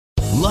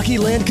Lucky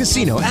Land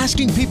Casino,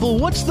 asking people,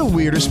 what's the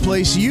weirdest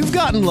place you've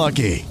gotten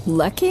lucky?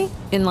 Lucky?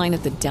 In line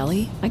at the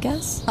deli, I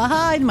guess?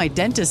 Aha, in my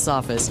dentist's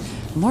office.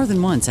 More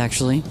than once,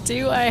 actually.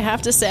 Do I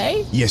have to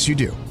say? Yes, you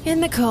do. In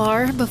the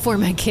car before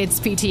my kids'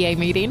 PTA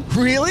meeting.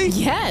 Really?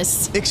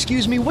 Yes.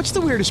 Excuse me, what's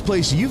the weirdest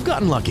place you've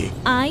gotten lucky?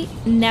 I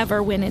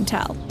never win and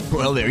tell.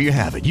 Well, there you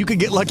have it. You can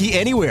get lucky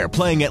anywhere,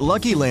 playing at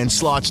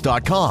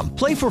LuckyLandSlots.com.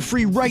 Play for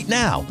free right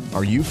now.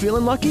 Are you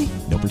feeling lucky?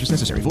 No purchase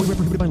necessary. Void where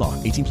prohibited by law.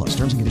 18 plus.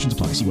 Terms and conditions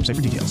apply. See website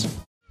for details.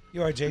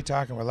 You are Jay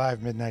Talking. We're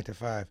live midnight to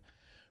 5.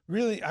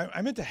 Really,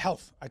 I'm into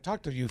health. I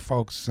talk to you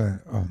folks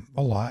a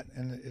lot,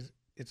 and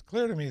it's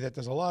clear to me that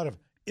there's a lot of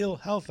ill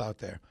health out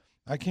there.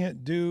 I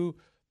can't do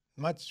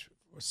much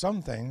for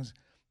some things,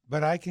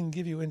 but I can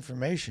give you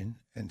information,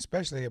 and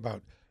especially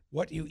about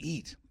what you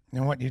eat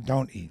and what you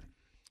don't eat.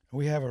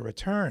 We have a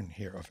return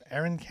here of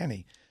Erin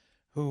Kenny,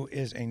 who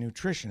is a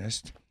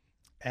nutritionist,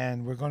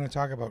 and we're going to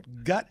talk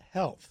about gut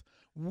health.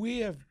 We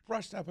have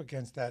brushed up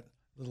against that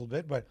a little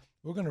bit, but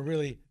we're going to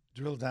really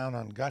drill down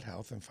on gut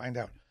health and find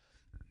out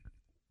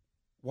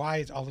why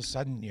it's all of a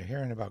sudden you're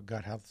hearing about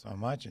gut health so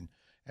much, and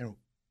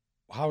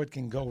how it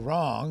can go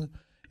wrong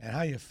and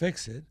how you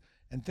fix it,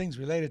 and things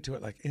related to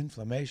it like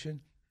inflammation,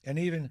 and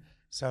even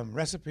some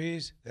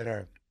recipes that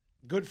are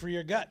good for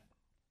your gut.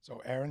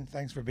 So, Erin,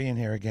 thanks for being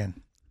here again.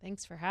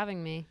 Thanks for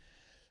having me.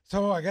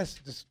 So I guess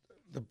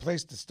the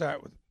place to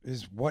start with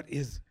is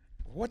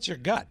what's your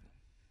gut?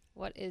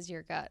 What is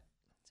your gut?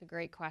 It's a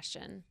great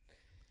question.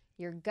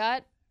 Your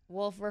gut,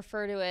 we'll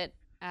refer to it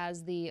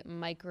as the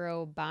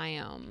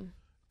microbiome.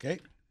 Okay.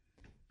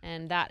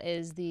 And that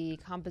is the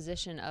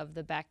composition of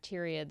the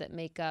bacteria that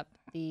make up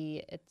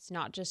it's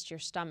not just your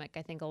stomach.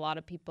 I think a lot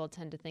of people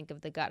tend to think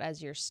of the gut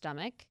as your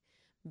stomach,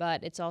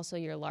 but it's also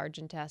your large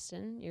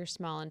intestine, your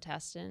small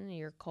intestine,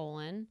 your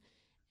colon,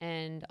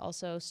 and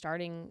also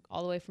starting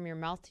all the way from your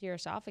mouth to your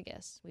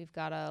esophagus. We've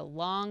got a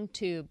long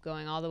tube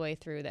going all the way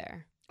through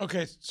there.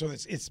 Okay, so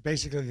it's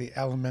basically the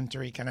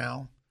alimentary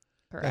canal.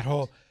 Correct.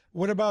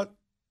 What about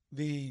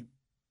the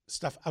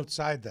stuff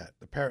outside that,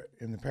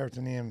 in the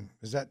peritoneum?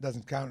 That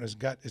doesn't count as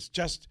gut. It's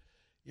just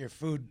your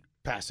food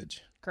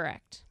passage.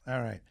 Correct.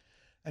 All right.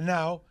 And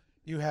now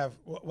you have,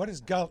 what is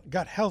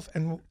gut health,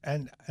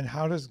 and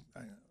how does,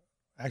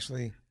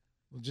 actually,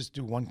 we'll just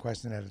do one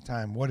question at a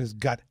time. What is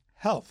gut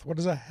health? What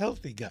is a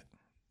healthy gut?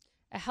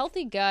 A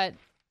healthy gut,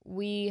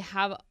 we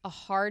have a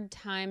hard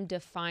time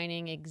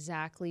defining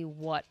exactly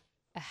what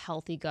a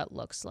healthy gut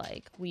looks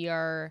like. We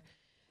are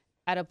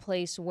at a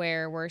place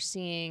where we're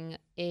seeing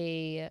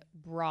a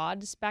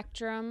broad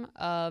spectrum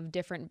of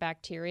different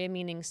bacteria,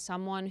 meaning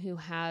someone who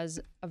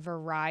has a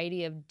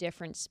variety of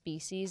different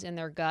species in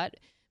their gut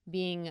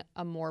being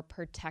a more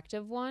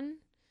protective one.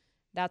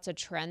 That's a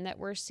trend that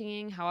we're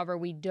seeing. However,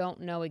 we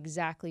don't know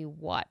exactly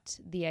what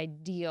the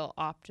ideal,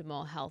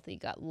 optimal, healthy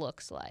gut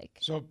looks like.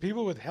 So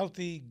people with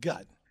healthy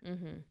gut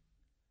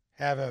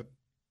have a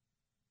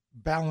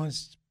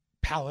balanced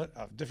palette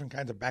of different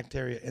kinds of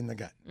bacteria in the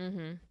gut.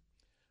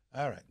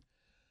 All right.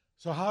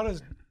 So how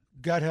does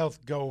gut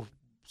health go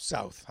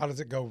south? How does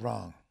it go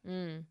wrong?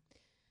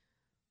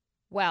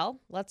 Well,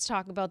 let's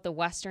talk about the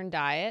Western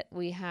diet.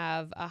 We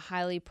have a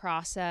highly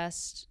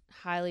processed,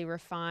 highly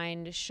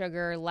refined,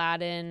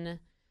 sugar-laden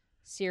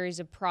series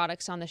of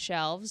products on the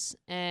shelves,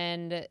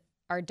 and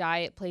our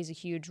diet plays a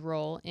huge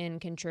role in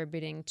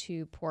contributing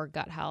to poor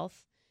gut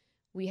health.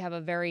 We have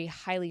a very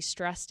highly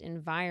stressed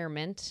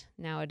environment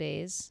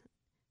nowadays,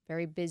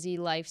 very busy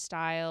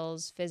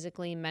lifestyles,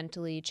 physically,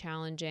 mentally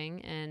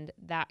challenging, and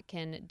that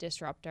can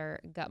disrupt our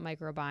gut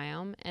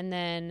microbiome. And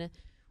then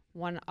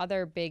one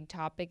other big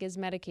topic is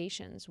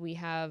medications. We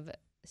have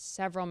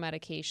several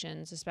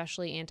medications,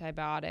 especially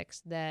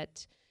antibiotics,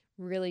 that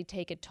really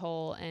take a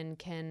toll and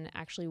can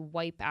actually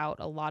wipe out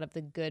a lot of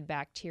the good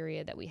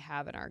bacteria that we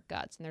have in our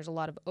guts. And there's a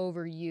lot of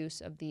overuse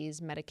of these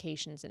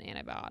medications and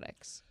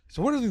antibiotics.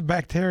 So what do the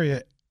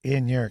bacteria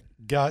in your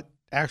gut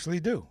actually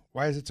do?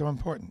 Why is it so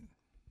important?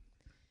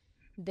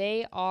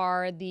 They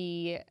are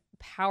the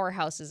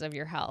powerhouses of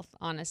your health,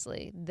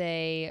 honestly.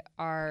 They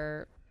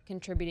are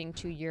contributing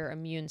to your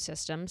immune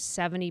system.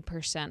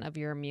 70% of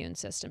your immune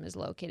system is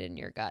located in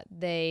your gut.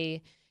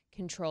 They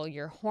control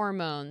your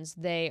hormones.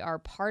 They are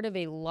part of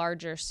a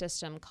larger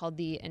system called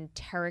the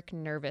enteric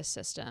nervous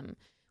system.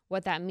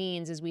 What that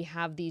means is we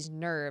have these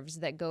nerves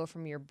that go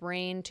from your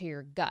brain to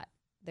your gut.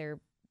 They're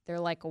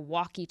like a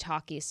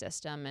walkie-talkie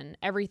system, and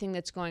everything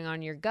that's going on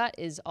in your gut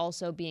is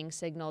also being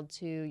signaled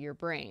to your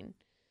brain.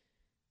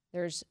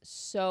 There's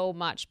so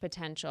much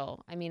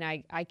potential. I mean,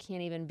 I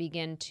can't even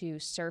begin to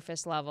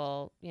surface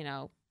level,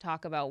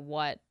 talk about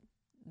what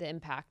the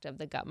impact of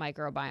the gut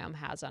microbiome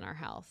has on our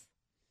health.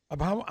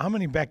 How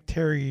many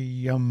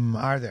bacterium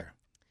are there?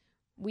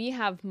 We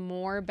have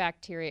more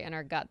bacteria in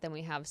our gut than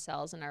we have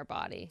cells in our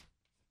body,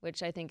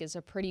 which I think is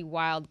a pretty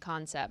wild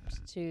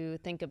concept to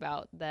think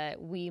about,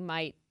 that we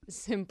might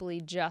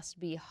simply just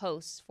be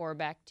hosts for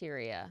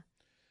bacteria.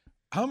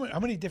 How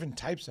many different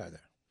types are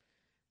there?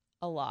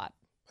 A lot.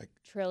 Like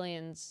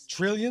trillions.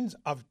 Trillions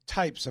of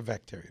types of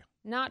bacteria.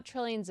 Not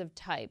trillions of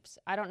types.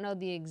 I don't know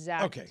the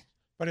exact. Okay.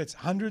 But it's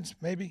hundreds,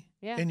 maybe,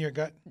 Yeah. in your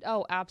gut?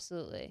 Oh,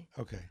 absolutely.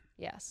 Okay.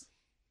 Yes.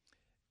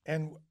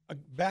 And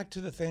back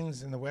to the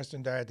things in the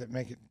Western diet that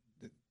make it,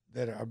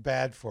 that are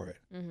bad for it.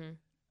 Mm-hmm.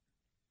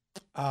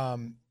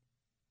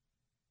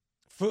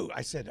 Food,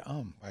 I said,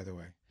 by the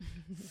way.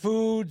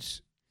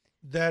 Foods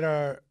that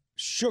are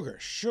sugar.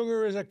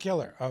 Sugar is a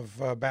killer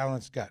of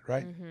balanced gut,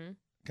 right?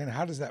 Mm-hmm.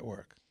 How does that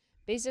work?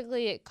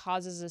 Basically, it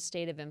causes a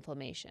state of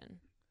inflammation.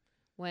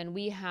 When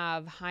we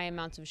have high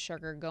amounts of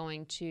sugar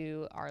going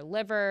to our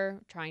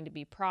liver, trying to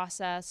be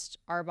processed,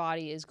 our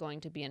body is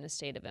going to be in a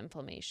state of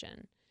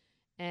inflammation.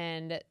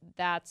 And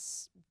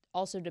that's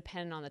also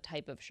dependent on the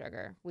type of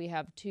sugar. We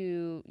have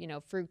two,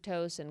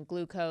 fructose and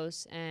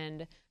glucose,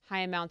 and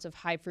high amounts of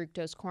high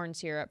fructose corn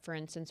syrup, for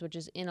instance, which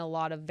is in a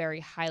lot of very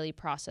highly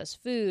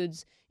processed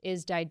foods,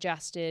 is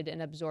digested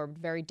and absorbed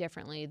very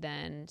differently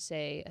than,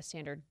 say, a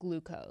standard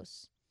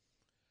glucose.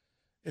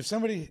 If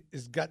somebody's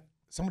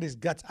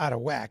gut's out of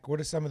whack, what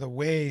are some of the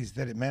ways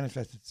that it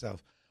manifests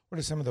itself? What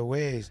are some of the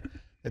ways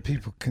that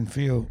people can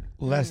feel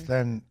less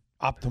than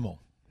optimal?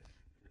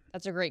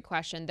 That's a great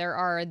question. There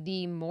are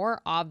the more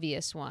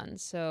obvious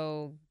ones.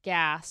 So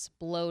gas,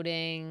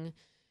 bloating,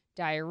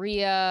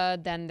 diarrhea.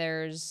 Then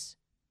there's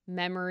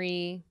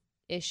memory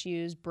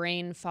issues,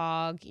 brain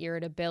fog,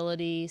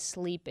 irritability,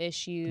 sleep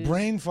issues.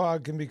 Brain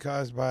fog can be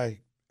caused by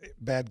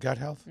bad gut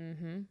health?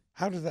 Mm-hmm.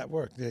 How does that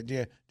work?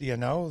 Do you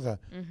know the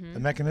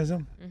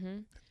mechanism? Mm-hmm.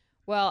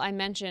 Well, I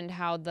mentioned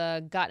how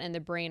the gut and the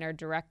brain are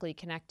directly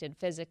connected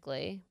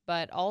physically,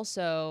 but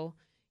also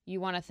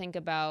you want to think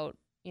about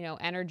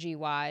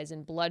energy-wise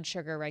and blood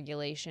sugar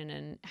regulation,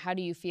 and how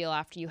do you feel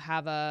after you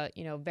have a,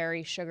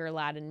 very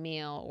sugar-laden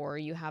meal, or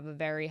you have a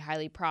very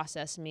highly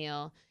processed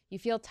meal? You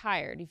feel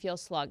tired, you feel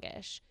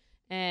sluggish.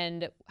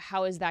 And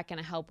how is that going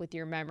to help with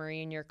your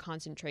memory and your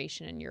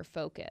concentration and your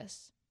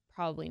focus?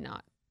 Probably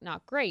not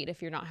great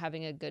if you're not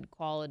having a good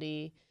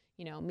quality,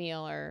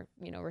 meal or,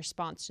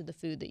 response to the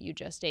food that you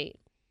just ate.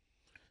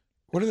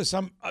 What are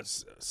some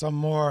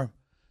more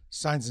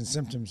signs and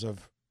symptoms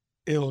of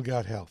ill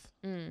gut health?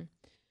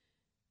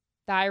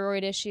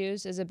 Thyroid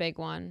issues is a big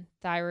one.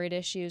 Thyroid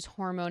issues,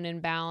 hormone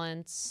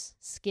imbalance,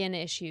 skin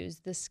issues.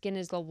 The skin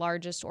is the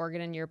largest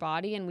organ in your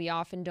body, and we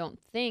often don't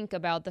think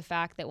about the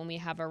fact that when we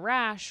have a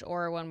rash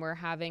or when we're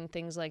having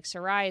things like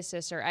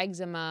psoriasis or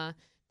eczema,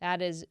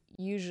 that is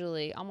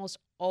usually almost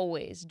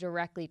always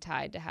directly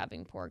tied to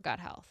having poor gut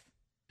health.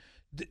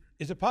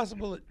 Is it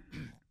possible that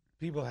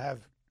people have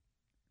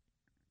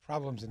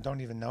problems and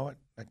don't even know it?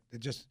 Like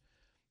there's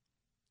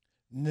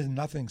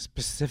nothing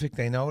specific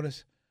they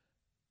notice,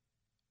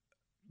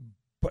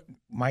 but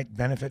might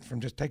benefit from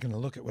just taking a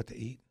look at what they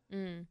eat?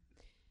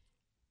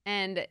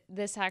 And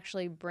this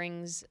actually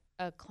brings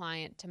a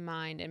client to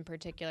mind in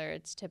particular.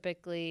 It's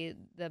typically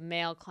the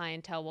male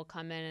clientele will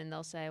come in and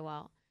they'll say,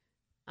 well,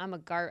 I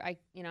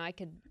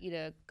could eat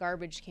a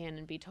garbage can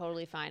and be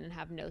totally fine and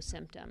have no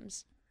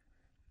symptoms.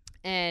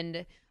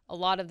 And a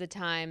lot of the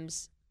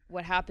times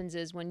what happens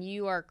is when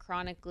you are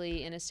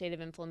chronically in a state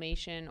of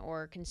inflammation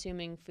or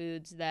consuming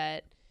foods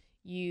that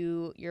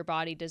your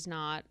body does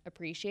not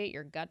appreciate,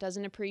 your gut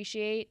doesn't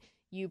appreciate,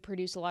 you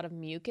produce a lot of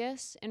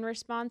mucus in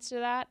response to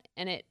that,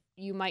 and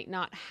you might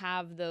not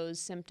have those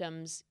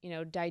symptoms,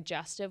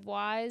 digestive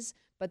wise,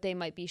 but they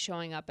might be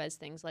showing up as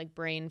things like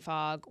brain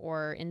fog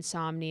or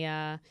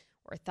insomnia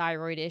or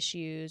thyroid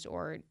issues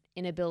or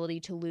inability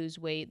to lose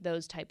weight,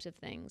 those types of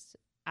things.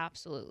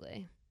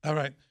 Absolutely. All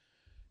right.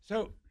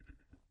 So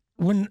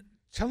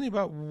tell me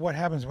about what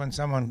happens when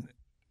someone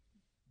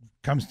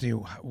comes to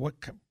you.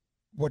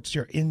 What's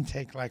your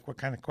intake like? What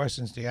kind of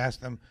questions do you ask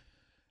them?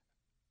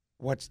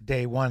 What's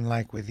day one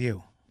like with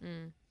you?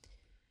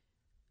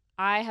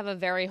 I have a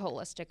very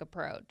holistic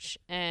approach,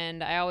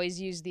 and I always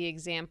use the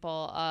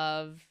example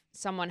of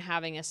someone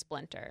having a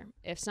splinter.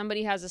 If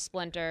somebody has a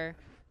splinter,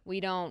 we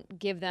don't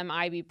give them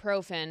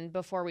ibuprofen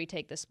before we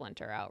take the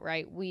splinter out,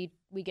 right? We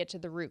get to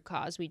the root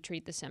cause. We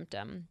treat the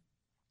symptom.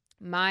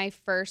 My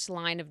first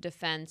line of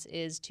defense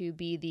is to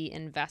be the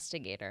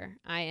investigator.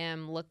 I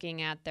am looking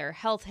at their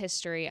health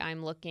history.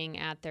 I'm looking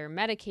at their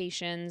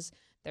medications,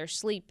 their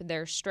sleep,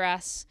 their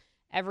stress,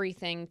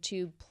 everything,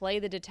 to play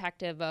the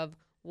detective of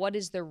what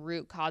is the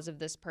root cause of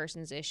this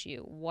person's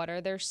issue. What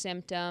are their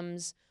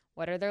symptoms?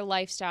 What are their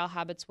lifestyle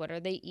habits? What are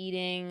they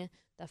eating?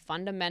 The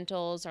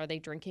fundamentals. Are they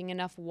drinking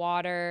enough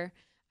water?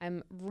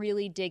 I'm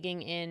really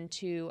digging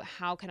into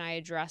how can I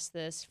address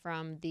this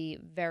from the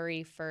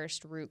very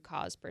first root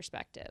cause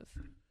perspective.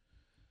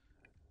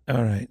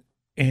 All right.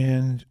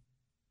 And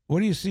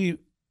what do you see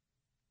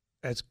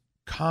as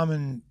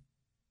common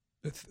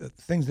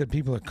things that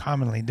people are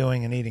commonly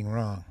doing and eating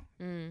wrong?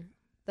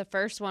 The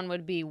first one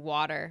would be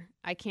water.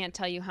 I can't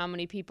tell you how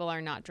many people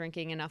are not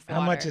drinking enough water.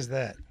 How much is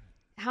that?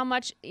 How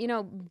much,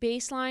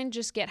 baseline,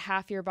 just get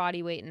half your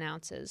body weight in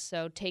ounces.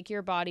 So take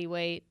your body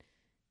weight,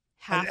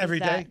 half every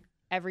of that. day?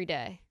 Every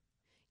day.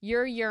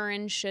 Your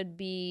urine should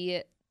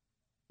be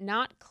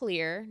not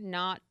clear,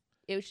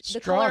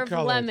 the color of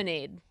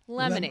lemonade.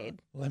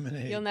 Lemonade.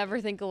 You'll never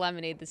think of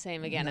lemonade the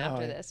same again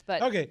after this.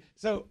 But okay,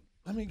 so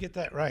let me get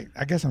that right.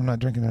 I guess I'm not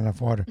drinking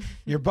enough water.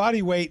 Your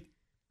body weight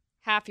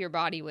half your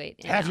body weight.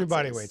 In Half your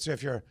body ounces. weight. So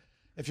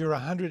if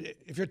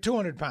you're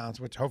 200 pounds,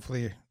 which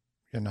hopefully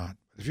you're not.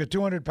 If you're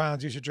 200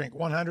 pounds, you should drink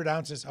 100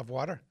 ounces of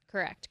water.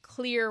 Correct.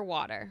 Clear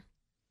water.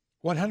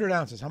 100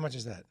 ounces. How much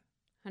is that?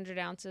 100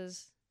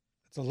 ounces.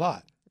 It's a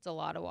lot. It's a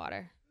lot of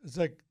water. It's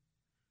like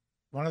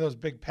one of those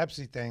big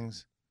Pepsi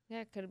things.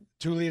 Yeah, it could.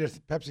 2 liter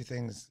Pepsi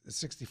things is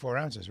 64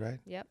 ounces, right?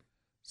 Yep.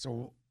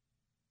 So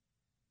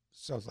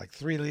it's like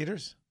 3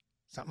 liters,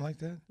 something like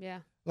that. Yeah.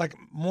 Like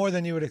more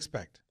than you would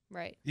expect.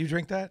 Right. You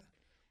drink that?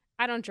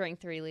 I don't drink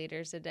 3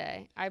 liters a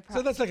day.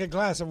 So that's like a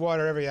glass of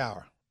water every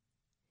hour.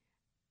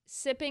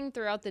 Sipping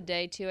throughout the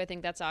day too. I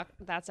think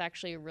that's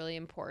actually a really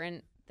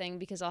important thing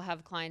because I'll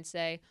have clients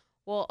say,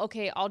 well,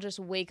 okay, I'll just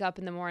wake up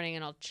in the morning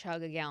and I'll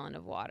chug a gallon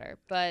of water.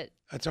 But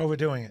That's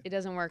overdoing it. it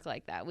doesn't work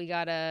like that. We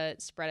got to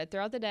spread it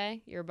throughout the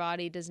day. Your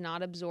body does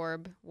not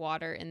absorb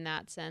water in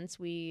that sense.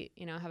 We,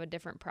 have a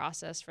different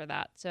process for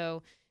that.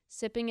 So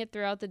sipping it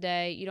throughout the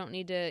day, you don't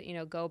need to,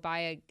 go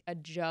buy a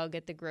jug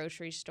at the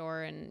grocery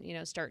store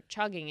and, start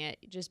chugging it.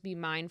 Just be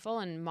mindful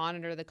and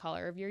monitor the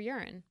color of your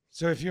urine.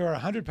 So if you're a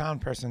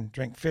 100-pound person,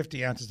 drink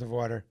 50 ounces of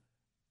water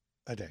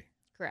a day.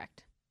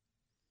 Correct.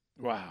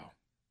 Wow.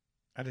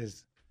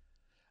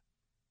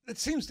 It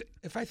seems,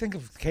 if I think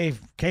of cave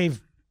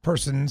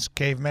persons,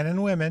 cavemen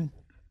and women,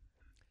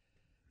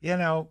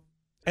 and a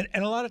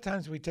lot of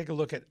times we take a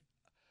look at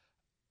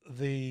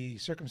the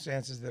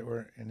circumstances that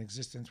were in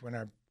existence when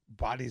our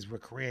bodies were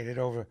created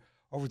over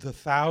the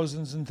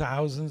thousands and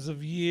thousands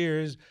of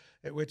years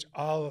at which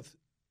all of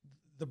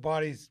the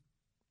body's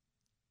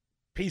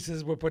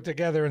pieces were put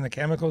together and the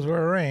chemicals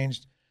were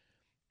arranged.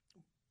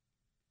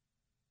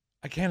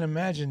 I can't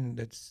imagine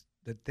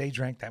that they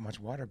drank that much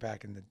water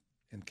back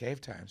in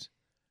cave times.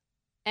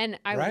 And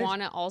I Right?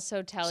 want to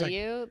also tell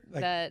you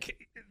that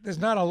There's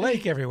not a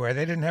lake everywhere.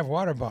 They didn't have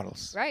water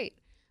bottles. right.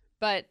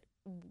 But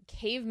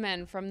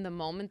cavemen, from the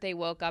moment they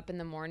woke up in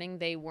the morning,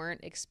 they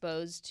weren't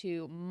exposed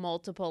to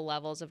multiple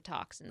levels of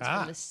toxins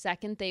from the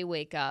second they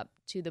wake up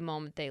to the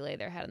moment they lay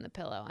their head on the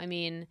pillow. I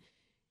mean,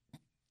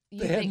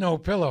 They had no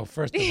pillow,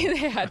 first of all. they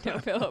had no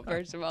pillow,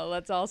 first of all.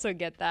 Let's also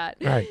get that.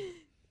 Right.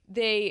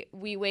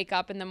 We wake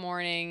up in the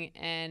morning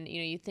and,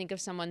 you think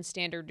of someone's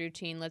standard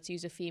routine. Let's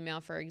use a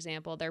female, for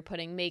example. They're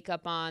putting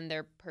makeup on,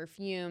 their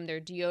perfume, their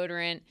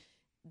deodorant.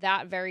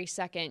 That very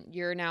second,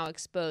 you're now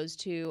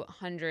exposed to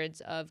hundreds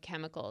of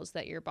chemicals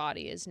that your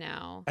body is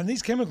now. And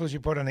these chemicals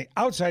you put on the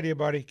outside of your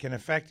body can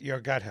affect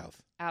your gut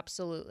health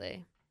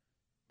Absolutely.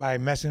 by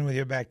messing with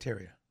your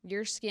bacteria.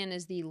 Your skin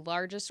is the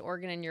largest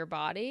organ in your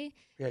body,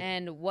 Yeah.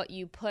 and what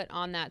you put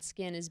on that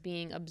skin is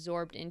being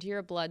absorbed into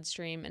your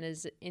bloodstream and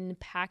is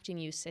impacting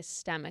you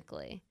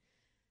systemically.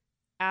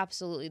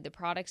 Absolutely. The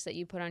products that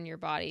you put on your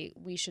body,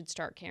 we should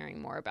start caring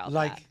more about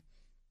Like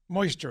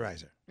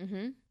moisturizer. that.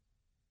 Mm-hmm.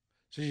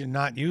 Should you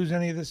not use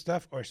any of this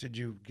stuff, or should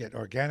you get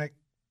organic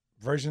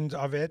versions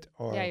of it?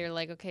 Or Yeah, you're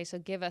like, okay, so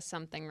give us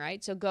something,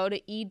 right? So go to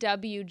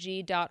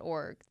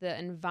EWG.org, the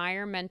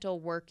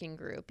Environmental Working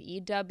Group,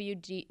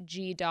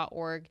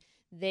 EWG.org.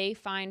 They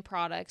find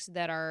products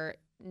that are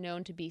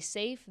known to be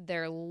safe.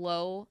 They're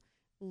low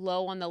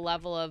on the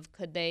level of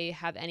could they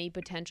have any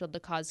potential to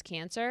cause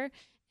cancer.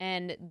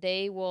 And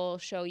they will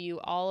show you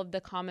all of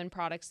the common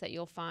products that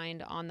you'll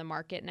find on the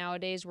market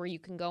nowadays where you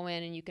can go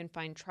in and you can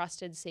find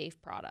trusted,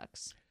 safe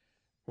products.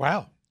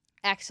 Wow.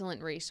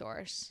 Excellent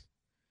resource.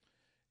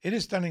 It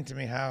is stunning to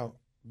me how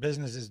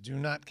businesses do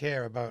not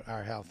care about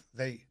our health.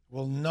 They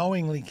will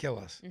knowingly kill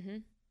us. Mm-hmm.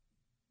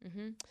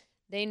 Mm-hmm.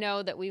 They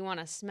know that we want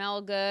to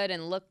smell good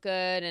and look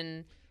good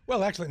and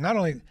Well, actually, not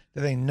only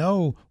do they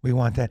know we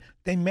want that,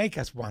 they make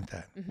us want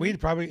that. We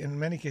probably, in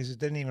many cases,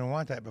 didn't even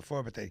want that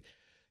before, but they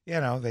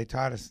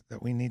taught us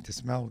that we need to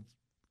smell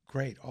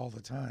great all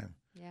the time.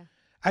 yeah.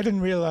 I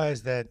didn't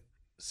realize that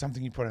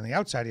something you put on the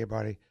outside of your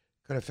body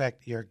could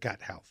affect your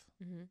gut health.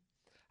 Mm-hmm.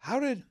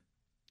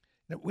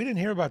 We didn't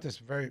hear about this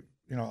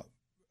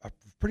a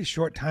pretty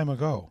short time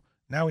ago.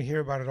 Now we hear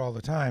about it all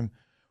the time.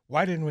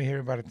 Why didn't we hear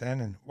about it then,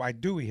 and why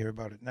do we hear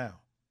about it now?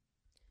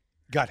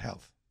 Gut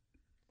health.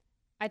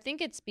 I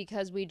think it's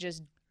because we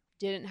just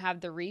didn't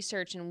have the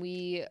research, and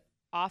we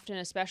often,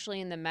 especially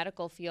in the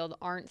medical field,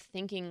 aren't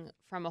thinking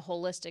from a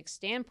holistic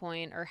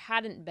standpoint, or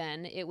hadn't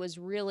been. It was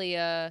really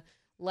a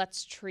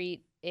let's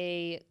treat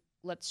a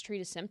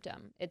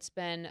symptom. It's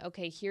been,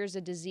 okay, here's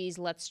a disease,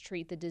 let's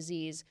treat the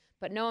disease.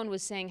 But no one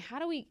was saying, how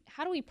do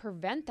we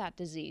prevent that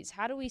disease?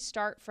 How do we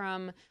start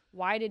from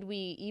why did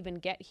we even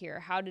get here?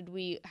 How do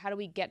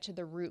we get to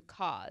the root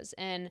cause?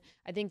 And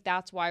I think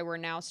that's why we're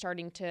now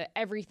starting to,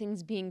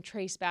 everything's being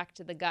traced back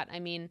to the gut. I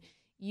mean,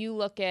 you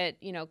look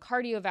at,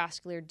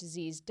 cardiovascular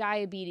disease,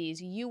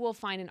 diabetes, you will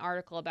find an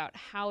article about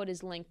how it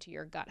is linked to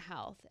your gut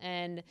health.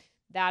 And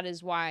that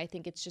is why I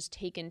think it's just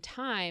taken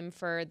time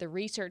for the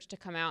research to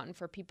come out and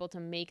for people to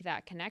make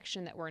that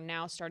connection that we're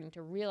now starting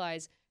to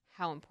realize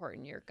how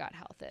important your gut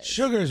health is.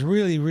 Sugar is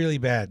really, really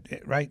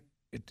bad, right?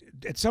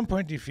 At some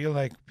point, do you feel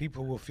like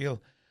people will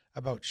feel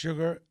about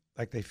sugar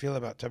like they feel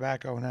about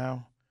tobacco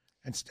now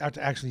and start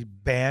to actually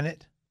ban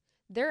it?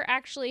 There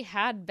actually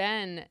had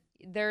been,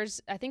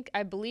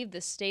 I believe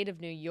the state of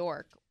New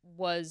York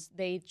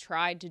they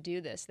tried to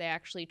do this. They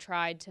actually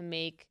tried to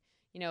make,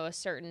 a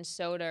certain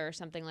soda or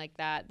something like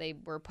that. They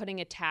were putting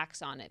a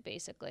tax on it,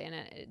 basically.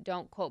 And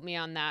don't quote me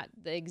on that,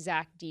 the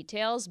exact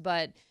details,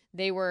 but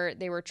they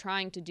were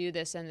trying to do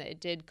this, and it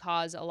did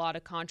cause a lot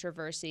of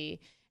controversy.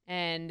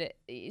 And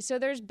so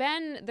there's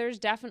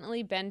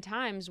definitely been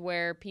times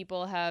where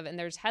people have, and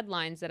there's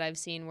headlines that I've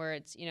seen where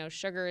it's,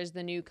 sugar is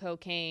the new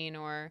cocaine,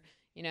 or,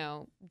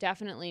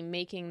 definitely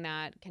making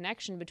that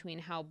connection between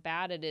how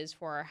bad it is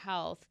for our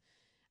health.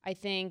 I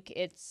think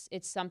it's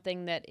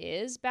something that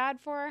is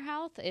bad for our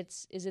health.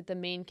 Is it the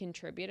main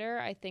contributor?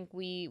 I think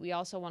we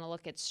also want to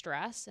look at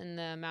stress and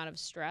the amount of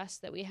stress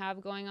that we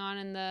have going on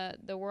in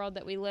the world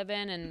that we live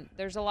in. And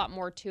there's a lot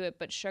more to it,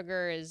 but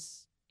sugar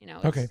is,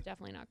 it's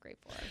definitely not great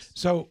for us.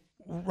 So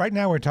right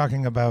now we're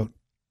talking about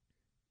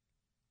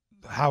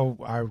how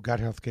our gut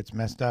health gets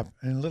messed up.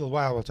 In a little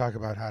while, we'll talk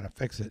about how to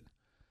fix it.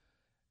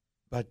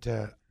 But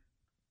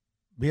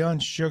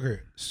beyond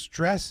sugar,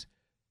 stress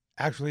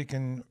actually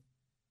can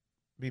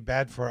be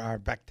bad for our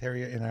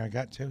bacteria in our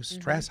gut too.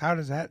 Stress, how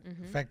does that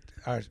affect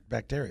our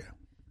bacteria?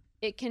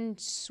 It can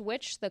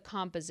switch the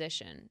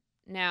composition.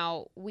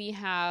 Now, we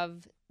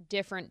have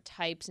different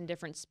types and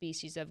different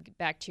species of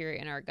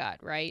bacteria in our gut,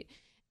 right?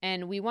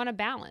 And we want to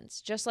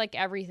balance, just like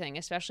everything,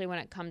 especially when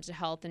it comes to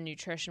health and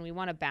nutrition. We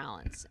want to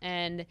balance.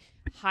 And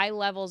high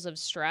levels of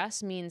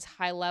stress means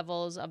high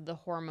levels of the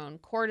hormone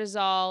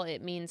cortisol.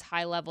 It means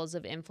high levels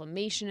of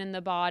inflammation in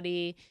the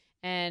body.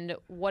 And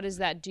what does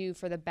that do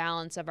for the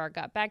balance of our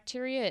gut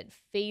bacteria? It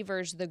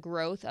favors the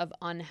growth of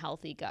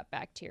unhealthy gut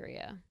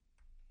bacteria.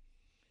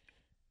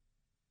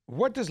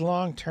 What does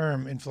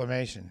long-term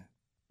inflammation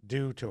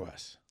do to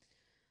us?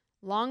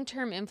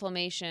 Long-term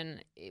inflammation,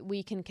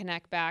 we can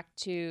connect back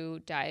to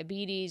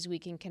diabetes. We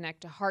can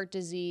connect to heart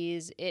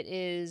disease. It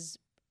is,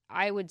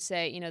 I would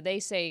say,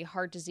 they say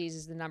heart disease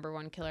is the number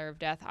one killer of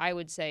death. I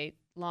would say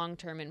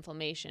long-term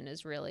inflammation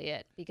is really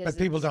it. But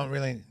people don't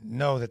really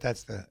know that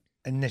that's the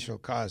initial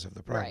cause of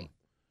the problem.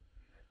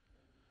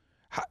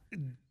 Right.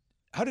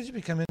 How did you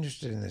become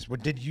interested in this?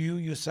 Did you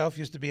yourself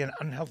used to be an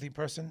unhealthy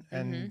person,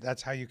 and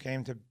that's how you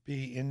came to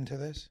be into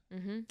this?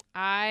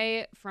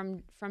 I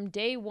from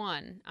day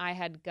one, I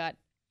had gut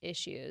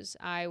issues.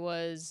 I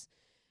was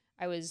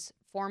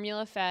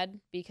formula fed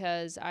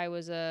because I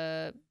was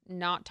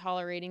not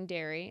tolerating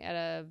dairy at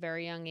a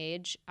very young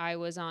age. I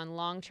was on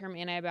long-term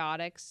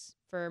antibiotics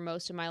for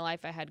most of my life.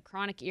 I had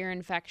chronic ear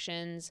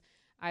infections.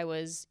 I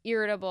was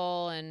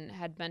irritable and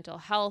had mental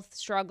health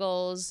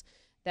struggles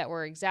that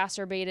were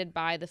exacerbated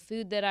by the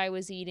food that I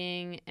was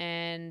eating.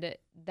 And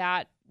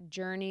that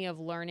journey of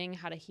learning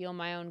how to heal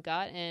my own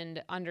gut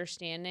and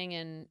understanding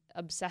and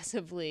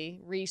obsessively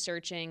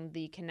researching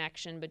the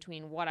connection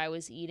between what I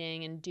was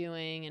eating and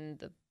doing,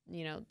 and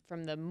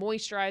from the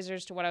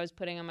moisturizers to what I was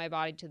putting on my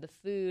body to the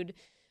food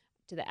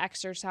to the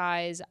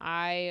exercise,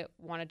 I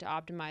wanted to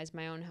optimize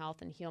my own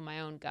health and heal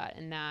my own gut.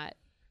 And that.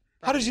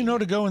 How did you know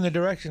to go in the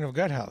direction of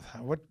gut health?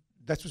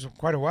 That was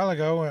quite a while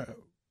ago.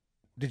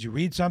 Did you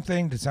read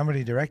something? Did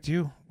somebody direct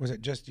you? Was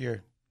it just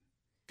your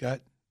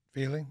gut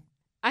feeling?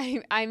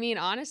 I mean,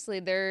 honestly,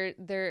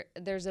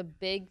 there's a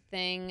big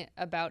thing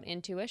about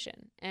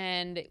intuition.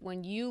 And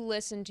when you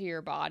listen to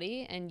your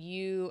body and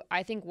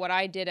I think what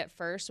I did at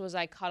first was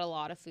I cut a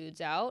lot of foods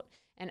out.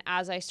 And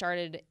as I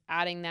started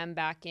adding them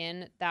back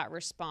in, that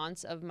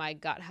response of my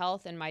gut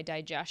health and my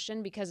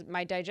digestion, because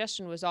my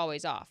digestion was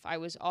always off. I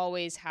was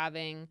always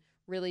having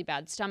really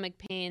bad stomach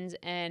pains,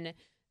 and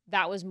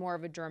that was more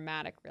of a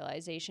dramatic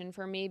realization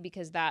for me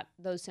because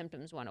those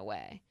symptoms went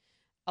away.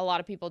 A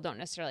lot of people don't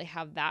necessarily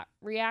have that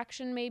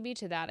reaction maybe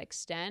to that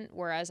extent,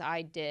 whereas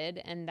I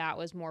did, and that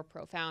was more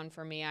profound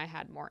for me. I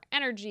had more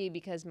energy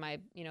because my,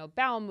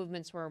 bowel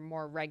movements were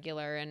more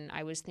regular, and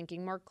I was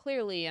thinking more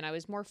clearly, and I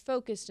was more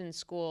focused in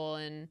school,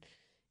 and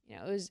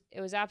it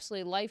was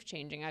absolutely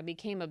life-changing. I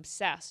became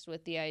obsessed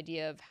with the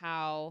idea of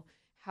how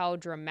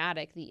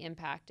dramatic the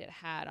impact it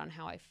had on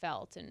how I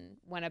felt and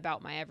went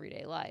about my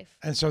everyday life.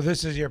 And so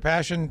this is your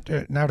passion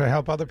now to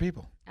help other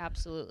people?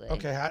 Absolutely.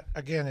 Okay,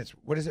 again,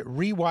 what is it?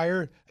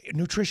 Rewire,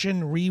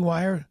 Nutrition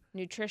Rewire?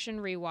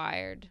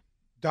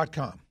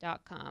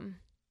 NutritionRewired.com.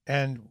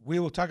 And we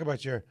will talk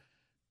about your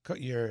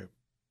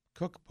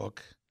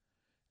cookbook,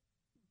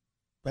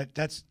 but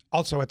that's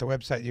also at the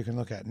website you can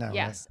look at now.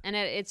 Yes, right? And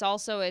it's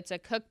a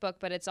cookbook,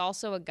 but it's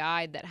also a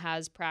guide that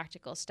has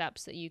practical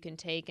steps that you can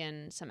take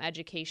and some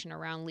education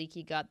around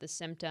leaky gut, the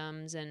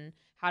symptoms, and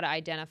how to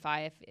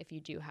identify if you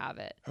do have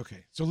it.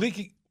 Okay, so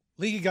leaky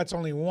gut's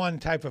only one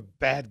type of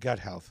bad gut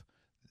health.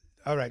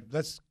 All right,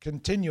 let's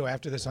continue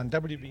after this on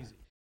WBZ.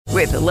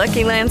 With the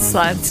Lucky Land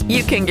Slots,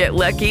 you can get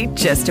lucky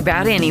just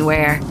about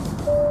anywhere.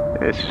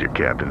 This is your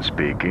captain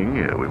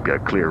speaking. We've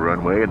got clear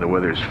runway and the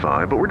weather's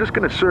fine, but we're just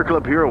going to circle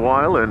up here a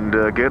while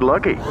and get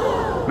lucky.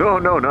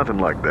 No, nothing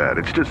like that.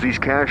 It's just these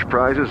cash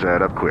prizes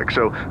add up quick.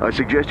 So I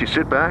suggest you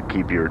sit back,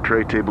 keep your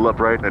tray table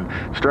upright, and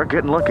start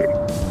getting lucky.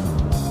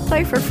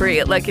 Play for free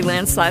at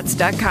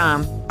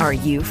LuckyLandSlots.com. Are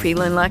you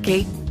feeling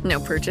lucky? No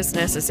purchase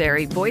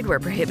necessary. Void where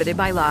prohibited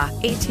by law.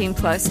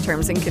 18+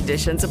 terms and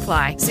conditions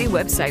apply. See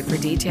website for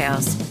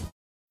details.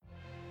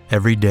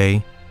 Every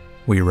day,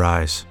 we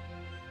rise,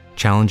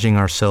 challenging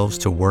ourselves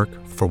to work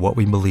for what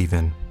we believe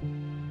in.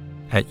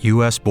 At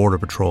U.S. Border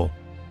Patrol,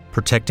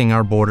 protecting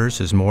our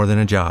borders is more than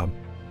a job.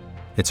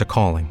 It's a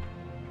calling.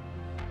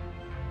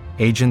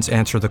 Agents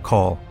answer the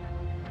call,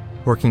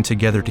 working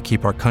together to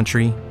keep our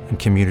country and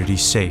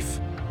communities safe.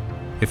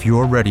 If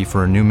you're ready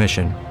for a new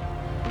mission,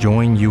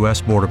 join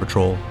U.S. Border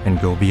Patrol and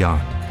go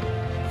beyond.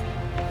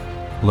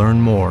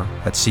 Learn more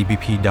at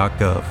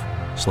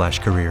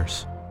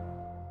cbp.gov/careers.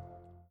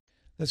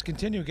 Let's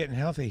continue getting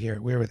healthy here.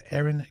 We're with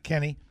Erin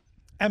Kenny,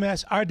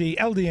 MS, RD,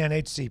 LDN,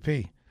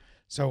 HCP.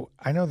 So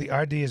I know the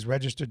RD is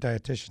registered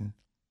dietitian.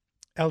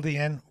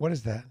 LDN, what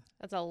is that?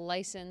 That's a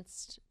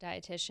licensed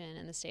dietitian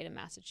in the state of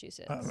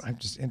Massachusetts. I'm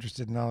just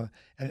interested in all.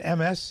 And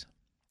MS?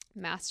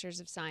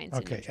 Masters of Science.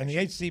 Okay, and the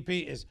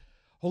HCP is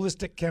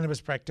Holistic Cannabis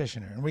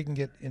Practitioner, and we can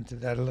get into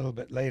that a little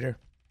bit later.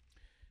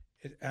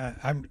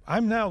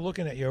 I'm now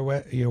looking at your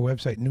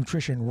website,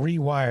 Nutrition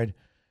Rewired,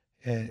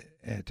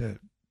 to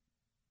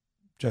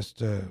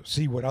just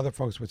see what other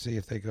folks would see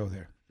if they go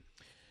there.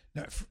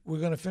 Now, we're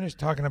going to finish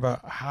talking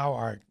about how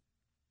our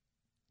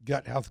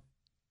gut health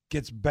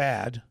gets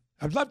bad.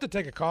 I'd love to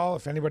take a call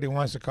if anybody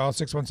wants to call,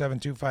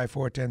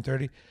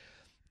 617-254-1030.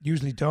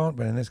 Usually don't,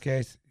 but in this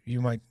case,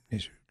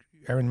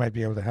 Erin might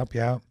be able to help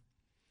you out.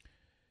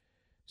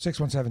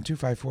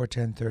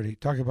 617-254-1030.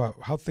 Talk about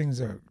how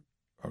things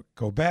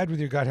go bad with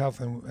your gut health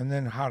and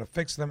then how to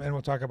fix them. And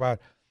we'll talk about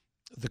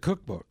the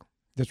cookbook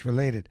that's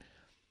related.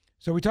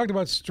 So we talked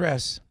about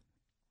stress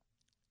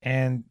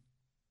and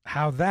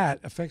how that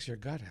affects your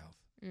gut health.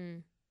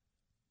 Mm.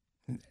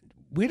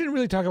 We didn't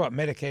really talk about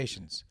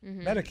medications.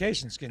 Mm-hmm.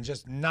 Medications can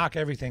just knock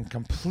everything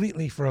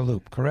completely for a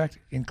loop, correct?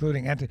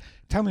 Including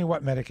Tell me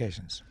what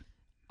medications.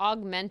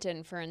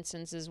 Augmentin, for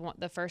instance, is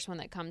the first one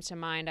that comes to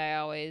mind. I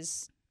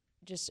always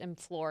just am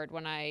floored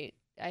when I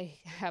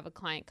have a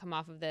client come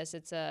off of this.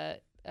 It's an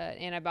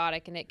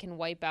antibiotic, and it can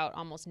wipe out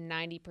almost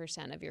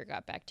 90% of your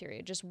gut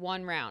bacteria, just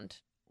one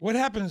round. What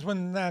happens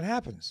when that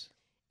happens?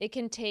 It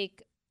can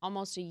take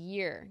almost a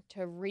year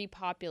to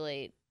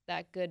repopulate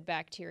that good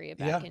bacteria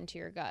back into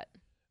your gut.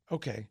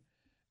 Okay.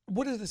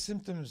 What are the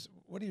symptoms?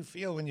 What do you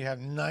feel when you have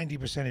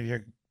 90% of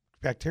your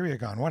bacteria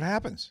gone? What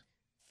happens?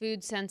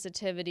 Food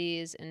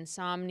sensitivities,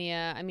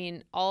 insomnia. I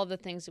mean, all of the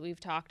things that we've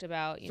talked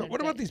about. What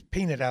about these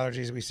peanut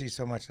allergies we see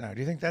so much now?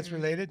 Do you think that's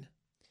related?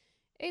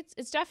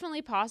 It's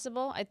definitely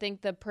possible. I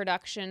think the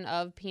production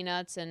of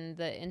peanuts and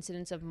the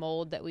incidence of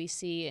mold that we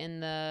see in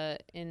the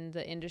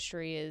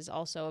industry is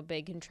also a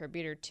big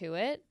contributor to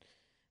it.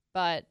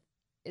 But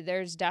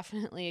there's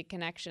definitely a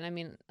connection. I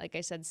mean, like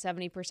I said,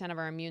 70% of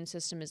our immune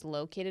system is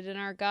located in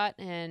our gut.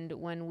 And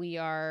when we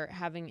are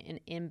having an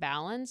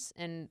imbalance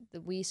and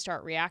we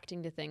start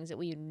reacting to things that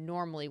we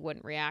normally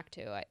wouldn't react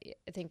to, I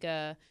think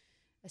a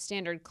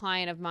standard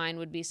client of mine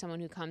would be someone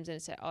who comes in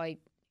and says, I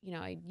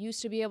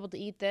used to be able to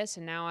eat this,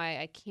 and now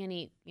I can't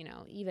eat,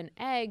 even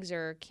eggs,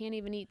 or can't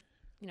even eat,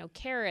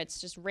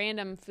 carrots, just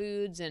random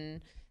foods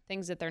and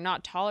things that they're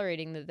not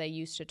tolerating that they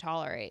used to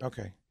tolerate.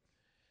 Okay.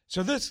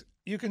 So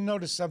you can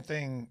notice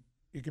something,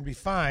 you can be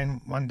fine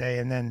one day,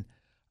 and then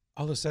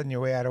all of a sudden you're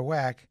way out of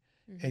whack.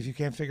 Mm-hmm. If you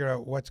can't figure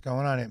out what's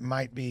going on, it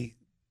might be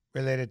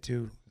related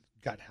to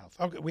gut health.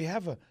 Okay, we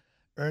have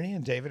Ernie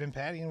and David and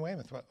Patty in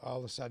Weymouth all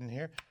of a sudden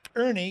here.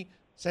 Ernie,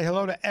 say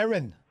hello to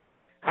Erin.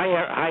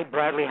 Hi,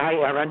 Bradley. Hi,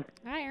 Erin.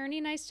 Hi, Ernie.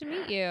 Nice to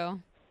meet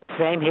you.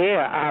 Same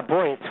here.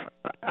 Boy,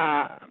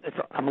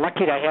 I'm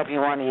lucky to have you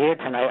on the air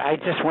tonight. I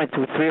just went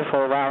through 3 or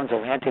 4 rounds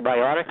of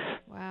antibiotics.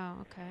 Wow,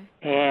 okay.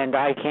 And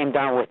I came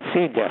down with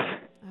C. diff.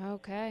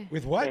 Okay.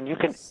 With what? And you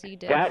can. C.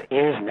 diff. That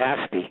is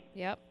nasty.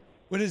 Yep.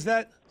 What is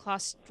that?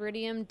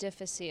 Clostridium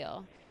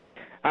difficile.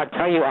 I'll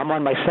tell you, I'm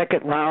on my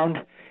 2nd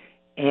round,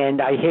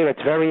 and I hear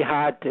it's very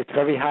hard. It's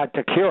very hard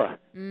to cure.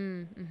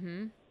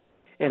 Mm-hmm.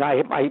 And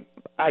I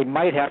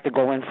might have to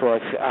go in for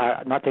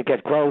not to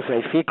get gross,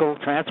 a fecal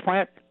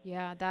transplant.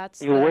 Yeah,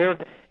 that's. You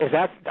weird? Is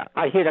that?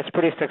 I hear that's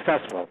pretty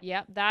successful.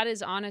 Yep, that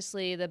is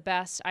honestly the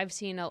best. I've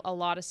seen a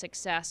lot of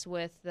success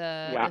with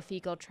the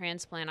fecal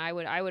transplant. I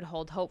would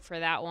hold hope for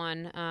that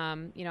one.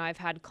 I've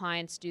had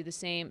clients do the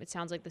same. It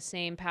sounds like the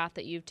same path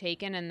that you've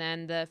taken, and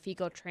then the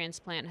fecal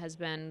transplant has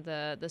been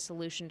the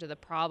solution to the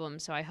problem.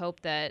 So I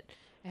hope that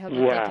they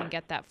can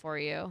get that for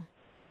you.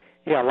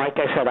 Yeah, like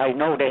I said, I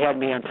know they had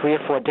me on 3 or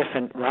 4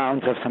 different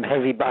rounds of some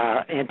heavy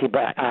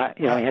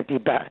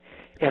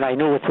and I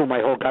knew it threw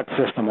my whole gut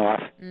system off.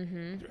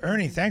 Mm-hmm.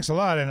 Ernie, thanks a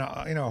lot, and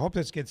hope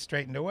this gets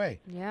straightened away.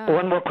 Yeah.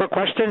 One more quick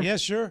question.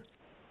 Yes, sure.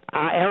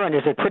 Erin,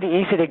 is it pretty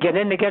easy to get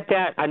in to get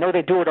that? I know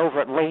they do it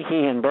over at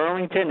Leahy in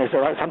Burlington. Is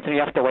there something you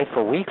have to wait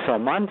for weeks or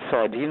months,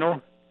 or do you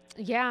know?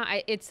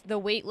 Yeah, the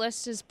wait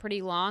list is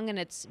pretty long, and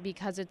it's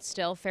because it's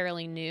still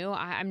fairly new.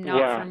 I'm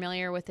not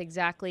familiar with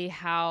exactly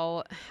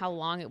how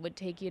long it would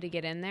take you to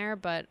get in there,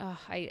 but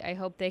I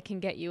hope they can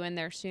get you in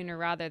there sooner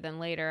rather than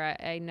later.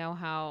 I know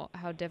how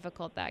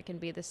difficult that can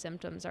be. The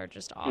symptoms are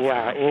just awful.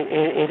 Yeah,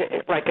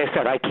 it like I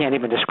said, I can't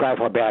even describe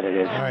how bad it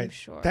is. All right.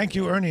 Sure. Thank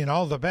you, Ernie, and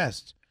all the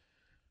best.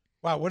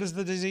 Wow, what is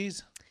the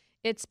disease?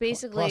 It's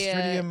basically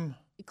Clostridium.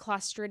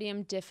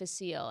 Clostridium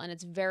difficile, and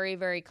it's very,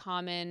 very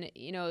common,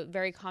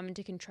 very common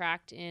to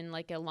contract in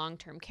like a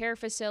long-term care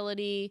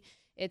facility.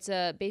 It's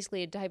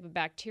basically a type of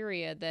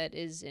bacteria that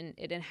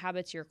it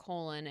inhabits your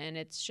colon, and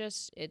it's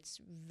very,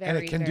 and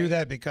it can do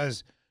that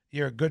because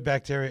your good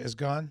bacteria is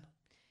gone?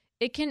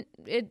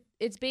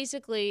 It's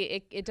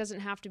basically, it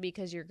doesn't have to be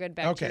because your good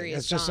bacteria Okay, is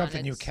it's just gone.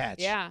 something you catch.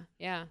 Yeah,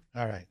 yeah.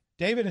 All right.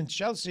 David in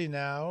Chelsea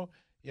now.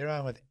 You're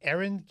on with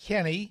Erin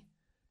Kenny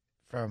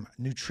from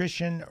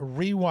Nutrition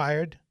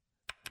Rewired.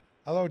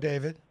 Hello,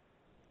 David.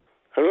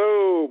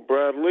 Hello,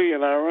 Bradley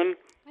and Aaron.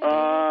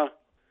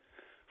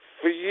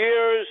 For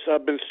years,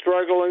 I've been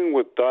struggling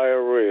with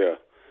diarrhea.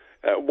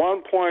 At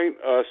one point,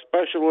 a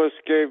specialist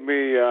gave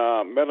me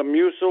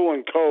Metamucil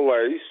and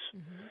Colace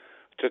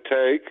to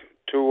take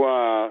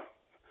to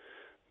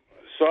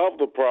solve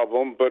the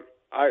problem, but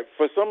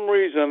for some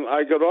reason,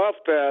 I got off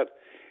that,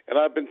 and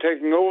I've been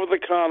taking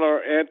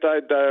over-the-counter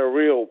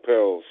anti-diarrheal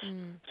pills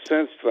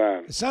since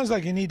then. It sounds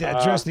like you need to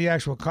address the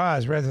actual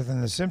cause rather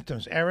than the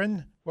symptoms.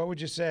 Erin, what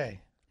would you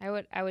say? I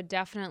would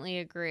definitely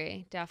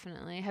agree.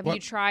 Definitely. Have you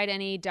tried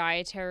any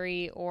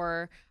dietary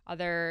or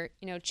other,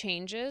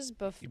 changes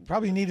before? You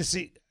probably need to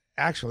see,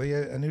 actually,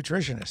 a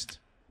nutritionist,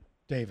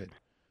 David.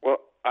 Well,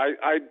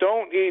 I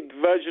don't eat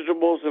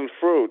vegetables and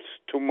fruits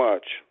too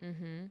much.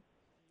 Mm-hmm.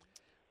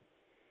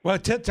 Well,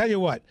 tell you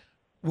what,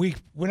 we're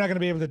not going to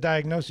be able to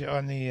diagnose you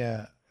on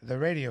the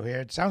radio here.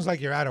 It sounds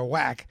like you're out of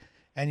whack,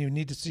 and you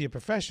need to see a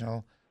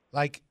professional,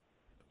 like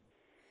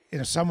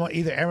someone,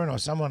 either Erin or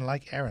someone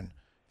like Erin.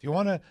 If you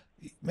want to,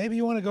 maybe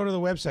you want to go to the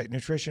website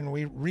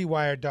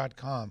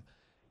nutritionrewired.com,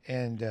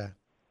 and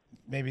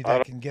maybe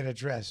that can get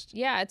addressed.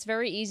 Yeah, it's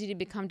very easy to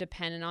become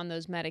dependent on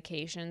those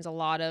medications. A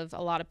lot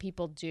of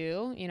people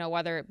do,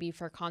 whether it be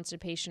for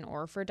constipation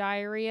or for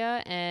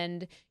diarrhea,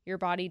 and your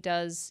body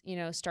does,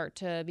 start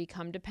to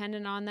become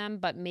dependent on them.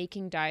 But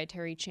making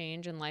dietary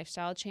change and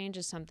lifestyle change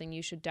is something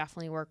you should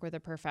definitely work with a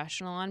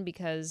professional on,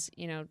 because,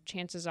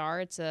 chances are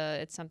it's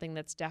something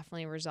that's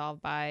definitely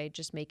resolved by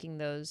just making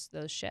those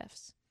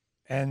shifts.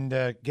 And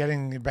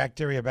getting the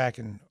bacteria back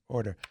in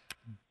order.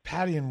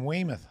 Patty in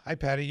Weymouth. Hi,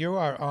 Patty. You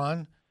are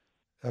on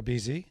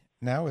BZ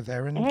now with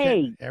Erin.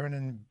 Hey. Erin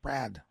and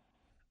Brad.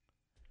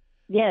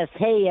 Yes.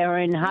 Hey,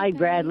 Erin. Hi,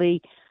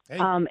 Bradley. Hey.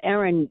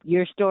 Erin,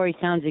 your story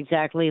sounds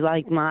exactly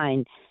like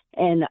mine.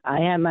 And I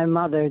had my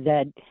mother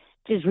that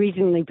just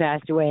recently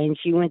passed away, and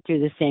she went through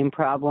the same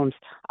problems.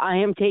 I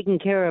am taking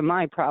care of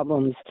my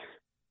problems,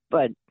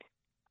 but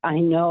I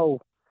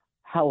know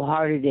how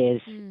hard it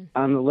is.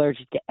 I'm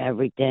allergic to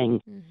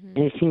everything, and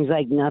it seems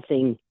like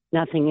nothing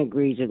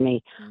agrees with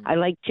me. I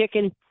like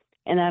chicken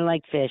and I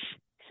like fish,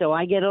 so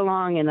I get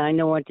along and I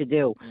know what to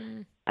do.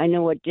 I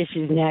know what dish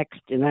is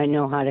next, and I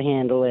know how to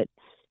handle it.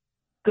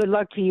 Good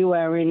luck to you,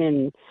 Erin,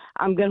 and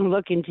I'm going to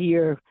look into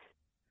your.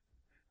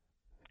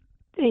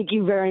 Thank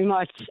you very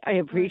much. I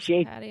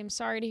appreciate. Patty, I'm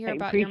sorry to hear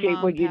about your mom. I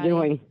appreciate what you're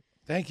doing.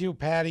 Thank you,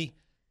 Patty.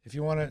 If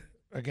you want to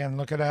again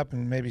look it up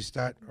and maybe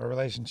start a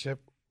relationship.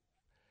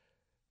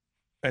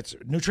 That's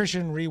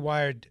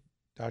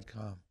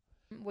nutritionrewired.com.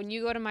 When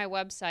you go to my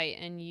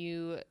website and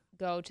you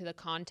go to the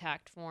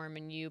contact form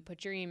and you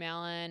put your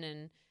email in,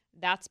 and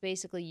that's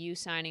basically you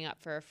signing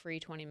up for a free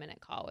 20-minute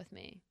call with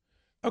me.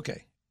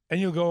 Okay. And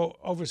you'll go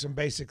over some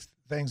basic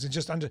things and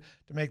just to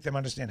make them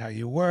understand how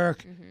you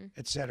work,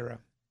 et cetera.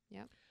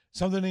 Yep.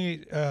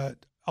 Something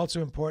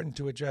also important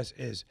to address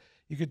is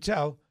you could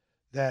tell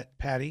that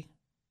Patty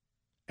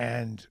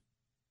and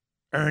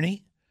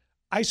Ernie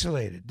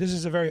isolated. This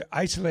is a very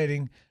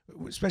isolating,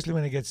 especially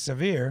when it gets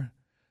severe.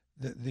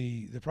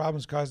 The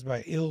problems caused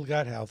by ill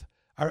gut health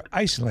are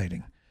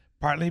isolating,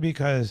 partly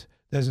because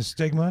there's a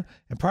stigma,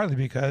 and partly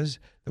because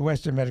the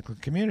Western medical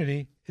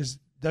community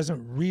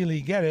doesn't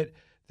really get it.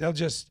 They'll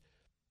just,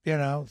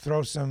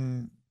 throw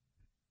some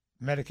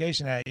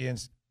medication at you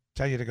and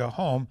tell you to go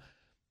home.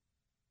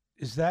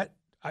 Was that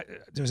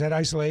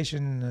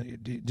isolation?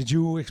 Did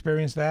you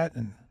experience that?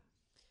 And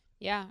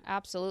yeah,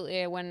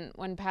 absolutely.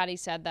 When Patty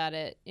said that,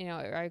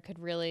 I could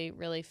really,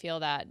 really feel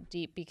that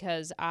deep,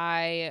 because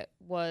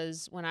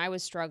when I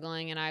was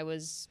struggling and I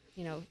was,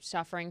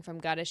 suffering from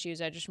gut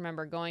issues, I just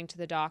remember going to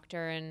the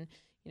doctor, and,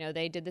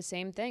 they did the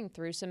same thing,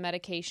 threw some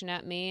medication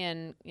at me,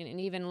 and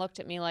even looked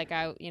at me like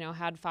I,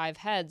 had 5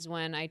 heads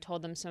when I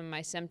told them some of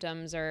my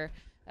symptoms or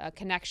a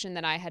connection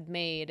that I had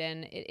made.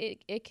 And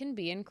it can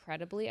be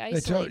incredibly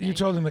isolating. You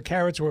told them the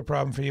carrots were a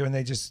problem for you, and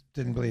they just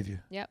didn't believe you.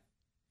 Yep.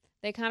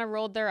 They kind of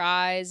rolled their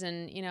eyes,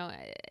 and,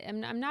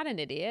 I'm not an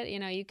idiot.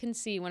 You can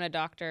see when a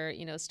doctor,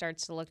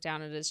 starts to look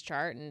down at his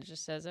chart and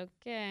just says,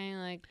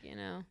 okay,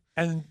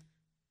 And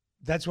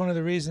that's one of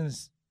the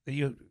reasons that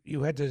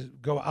you had to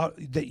go out,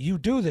 that you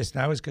do this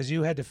now, is because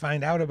you had to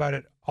find out about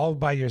it all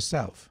by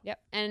yourself. Yep.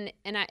 And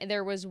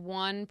there was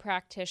one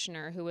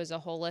practitioner who was a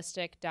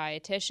holistic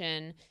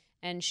dietitian,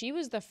 and she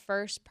was the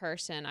first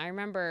person. I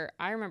remember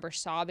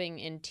sobbing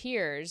in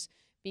tears,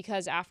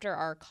 because after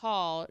our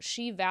call,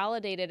 she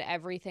validated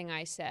everything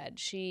I said.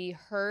 She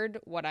heard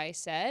what I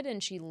said,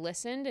 and she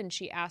listened, and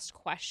she asked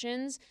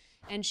questions,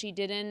 and she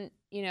didn't,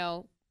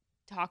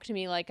 talk to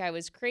me like I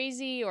was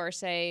crazy or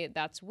say,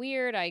 that's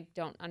weird, I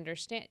don't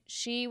understand.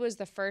 She was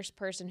the first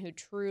person who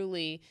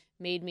truly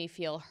made me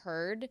feel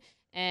heard.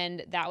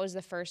 And that was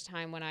the first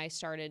time when I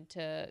started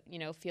to,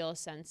 feel a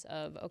sense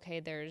of, okay,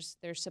 there's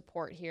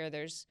support here,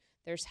 there's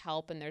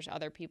help, and there's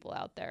other people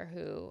out there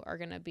who are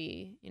going to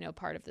be,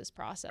 part of this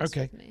process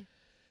with me.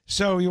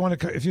 So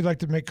if you'd like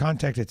to make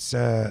contact, it's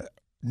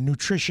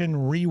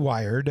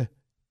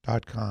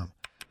nutritionrewired.com.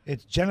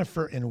 It's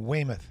Jennifer in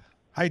Weymouth.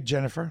 Hi,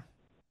 Jennifer.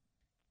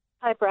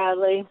 Hi,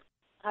 Bradley.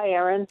 Hi,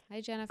 Aaron.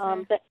 Hi,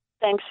 Jennifer.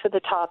 Thanks for the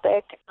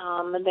topic,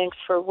 and thanks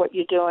for what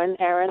you're doing,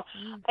 Aaron.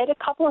 I had a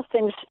couple of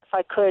things, if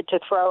I could, to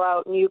throw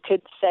out, and you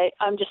could say,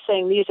 I'm just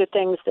saying these are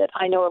things that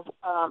I know of.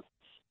 A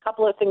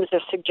couple of things are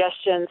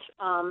suggestions,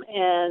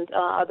 and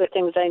other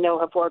things I know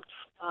have worked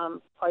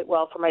quite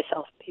well for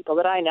myself, people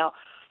that I know.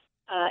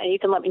 And you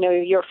can let me know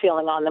your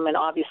feeling on them, and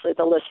obviously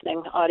the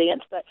listening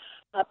audience. But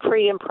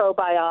pre- and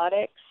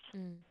probiotics.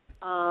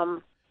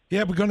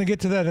 Yeah, we're going to get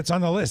to that. It's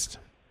on the list.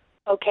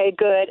 Okay,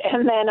 good.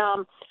 And then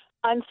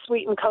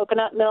unsweetened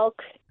coconut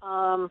milk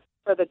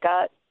for the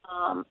gut,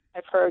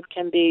 I've heard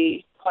can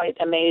be quite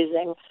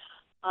amazing.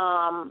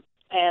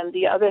 And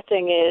the other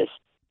thing is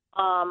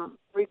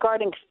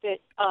regarding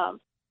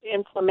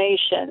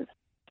inflammation,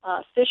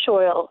 fish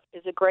oil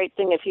is a great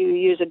thing if you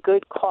use a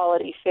good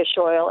quality fish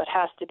oil. It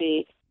has to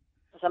be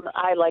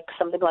I like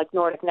something like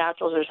Nordic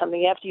Naturals or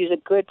something. You have to use a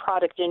good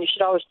product, and you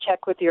should always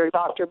check with your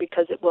doctor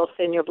because it will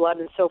thin your blood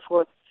and so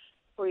forth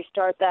before you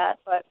start that.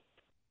 But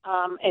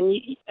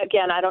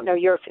again, I don't know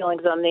your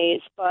feelings on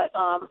these, but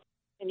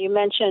and you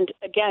mentioned,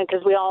 again,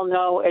 because we all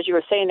know, as you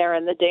were saying there,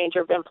 the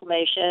danger of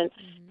inflammation.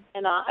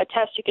 And a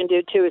test you can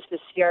do, too, is the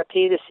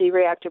CRP, the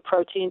C-reactive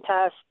protein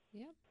test.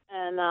 Yep.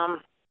 And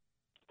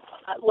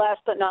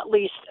last but not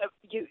least,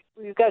 you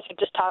guys are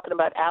just talking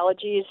about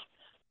allergies.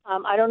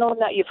 I don't know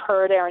that you've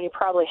heard, Aaron, you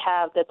probably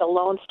have, that the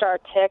Lone Star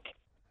tick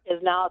is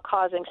now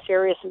causing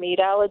serious meat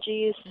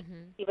allergies,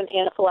 even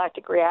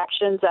anaphylactic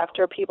reactions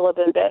after people have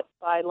been bit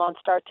by Lone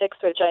Star ticks,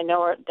 which I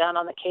know are down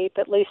on the Cape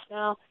at least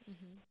now.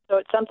 So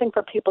it's something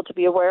for people to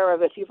be aware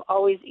of. If you've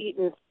always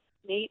eaten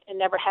meat and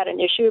never had an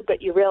issue,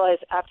 but you realize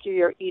after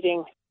you're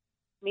eating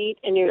meat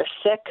and you're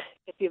sick,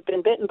 if you've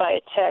been bitten by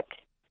a tick,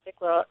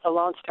 particularly a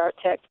Lone Star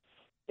tick,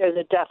 there's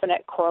a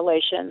definite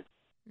correlation.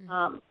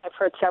 I've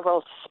heard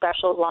several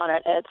specials on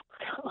it, and it's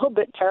a little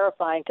bit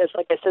terrifying because,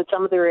 like I said,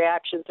 some of the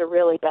reactions are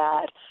really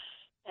bad.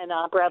 And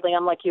Bradley,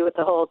 I'm like you with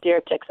the whole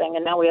deer tick thing,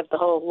 and now we have the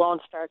whole Lone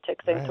Star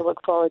tick thing to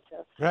look forward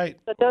to. Right.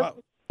 But those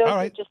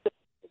are just the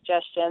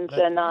suggestions,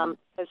 and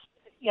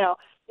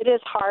it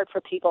is hard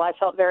for people. I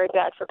felt very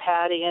bad for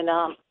Patty, and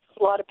a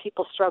lot of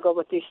people struggle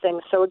with these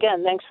things. So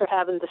again, thanks for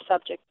having the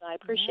subject, and I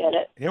appreciate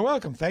it. You're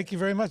welcome. Thank you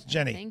very much,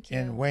 Jenny. Thank you.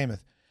 In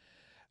Weymouth.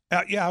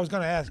 I was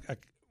going to ask,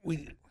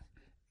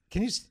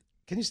 Can you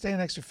stay an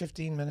extra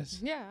 15 minutes?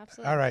 Yeah,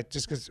 absolutely. All right,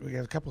 just because we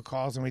have a couple of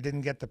calls and we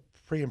didn't get the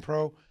pre and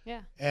pro.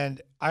 Yeah.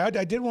 And I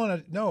did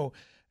want to know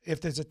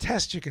if there's a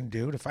test you can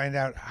do to find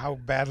out how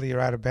badly you're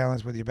out of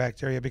balance with your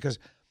bacteria,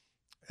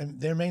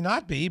 and there may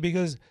not be,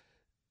 because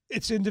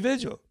it's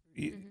individual.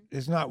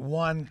 There's not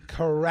one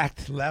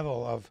correct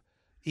level of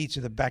each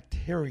of the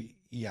bacteria.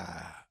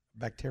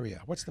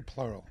 What's the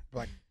plural?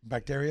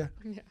 Bacteria?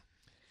 Yeah.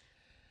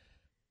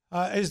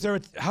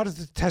 How does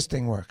the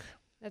testing work?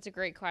 That's a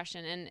great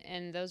question,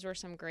 and those were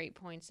some great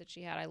points that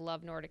she had. I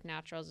love Nordic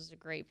Naturals; it's a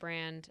great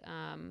brand.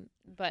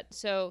 But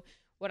so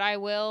what I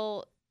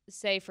will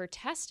say for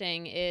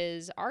testing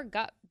is our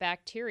gut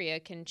bacteria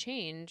can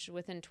change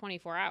within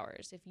 24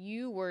 hours. If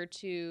you were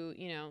to,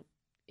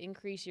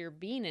 increase your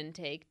bean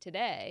intake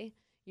today,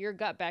 your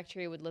gut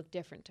bacteria would look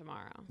different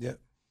tomorrow. Yeah.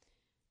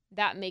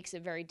 That makes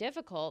it very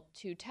difficult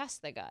to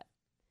test the gut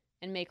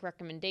and make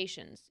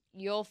recommendations.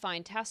 You'll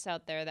find tests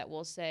out there that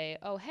will say,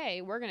 oh,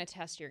 hey, we're going to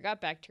test your gut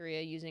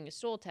bacteria using a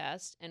stool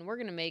test, and we're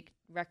going to make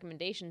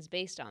recommendations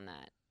based on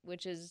that,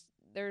 which is,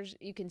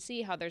 you can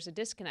see how there's a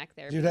disconnect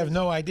there. You'd have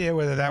no idea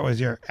whether that was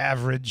your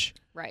average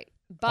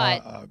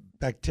but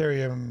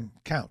bacterium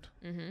count.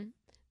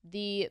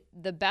 The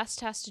best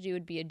test to do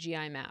would be a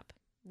GI map.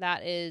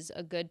 That is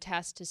a good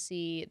test to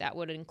see. That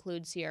would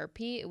include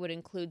CRP. It would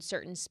include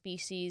certain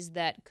species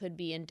that could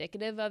be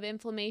indicative of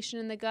inflammation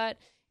in the gut.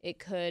 It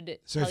could.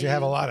 So if you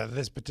have a lot of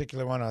this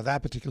particular one or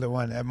that particular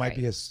one, that might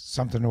be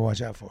something to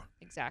watch out for.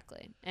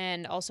 Exactly.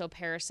 And also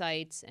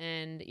parasites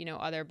and,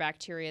 other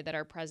bacteria that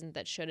are present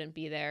that shouldn't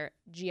be there.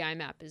 GI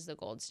map is the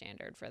gold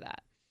standard for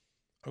that.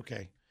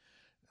 Okay.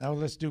 Now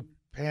let's do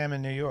Pam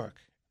in New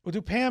York. We'll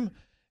do Pam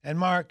and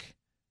Mark,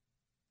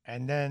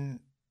 and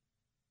then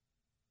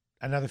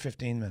another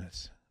 15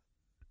 minutes.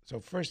 So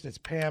first it's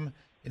Pam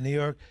in New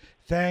York.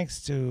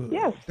 Thanks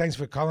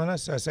for calling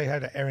us. Say hi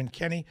to Erin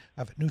Kenny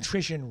of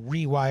Nutrition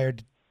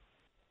Rewired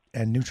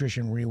and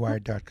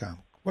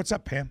nutritionrewired.com. What's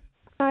up, Pam?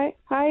 Hi,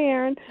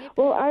 Aaron.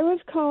 Well, I was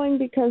calling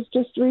because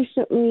just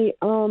recently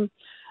I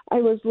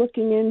was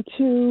looking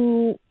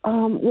into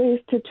ways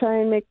to try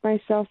and make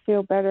myself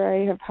feel better.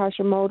 I have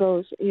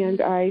Hashimoto's,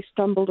 and I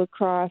stumbled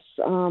across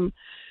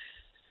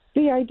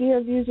the idea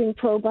of using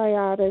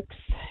probiotics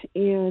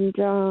and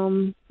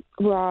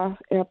raw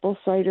apple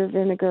cider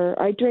vinegar.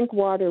 I drink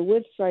water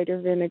with cider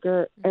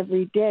vinegar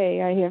every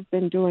day. I have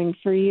been doing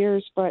for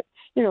years, but,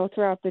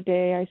 throughout the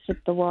day I sip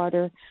the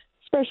water,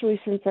 especially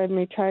since I'm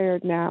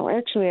retired now.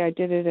 Actually, I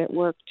did it at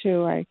work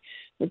too. I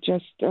would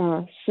just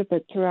sip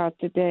it throughout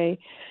the day.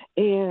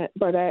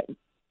 But I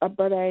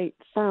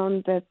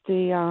found that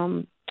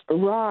the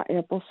raw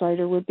apple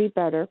cider would be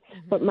better.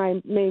 But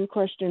my main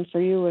question for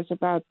you is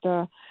about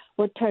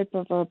what type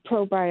of a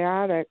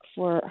probiotic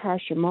for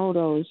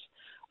Hashimoto's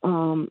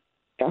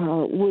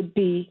would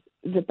be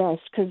the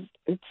best, because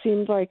it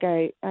seemed like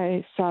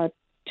I saw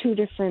two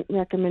different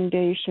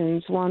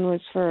recommendations. One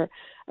was for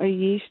a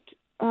yeast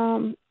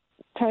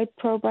type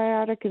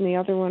probiotic, and the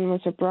other one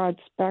was a broad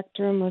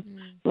spectrum with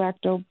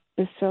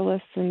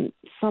lactobacillus and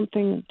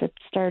something that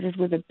started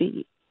with a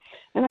B.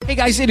 Hey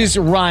guys, it is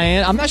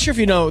Ryan. I'm not sure if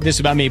you know this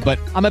about me, but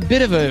I'm a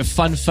bit of a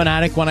fun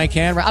fanatic when I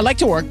can. I like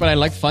to work, but I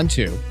like fun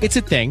too. It's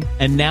a thing.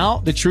 And now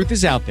the truth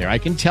is out there. I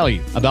can tell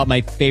you about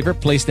my favorite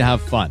place to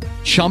have fun.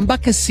 Chumba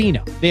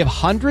Casino. They have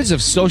hundreds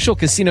of social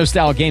casino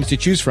style games to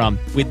choose from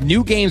with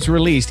new games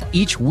released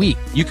each week.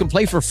 You can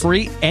play for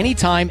free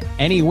anytime,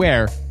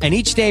 anywhere. And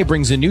each day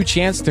brings a new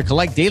chance to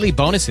collect daily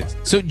bonuses.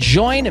 So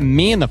join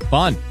me in the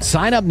fun.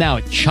 Sign up now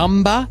at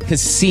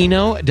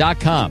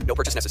ChumbaCasino.com. No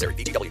purchase necessary.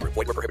 VGW Group.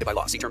 Void where prohibited by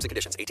law. See terms and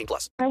conditions.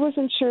 18+. I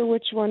wasn't sure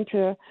which one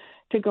to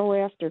go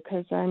after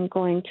because I'm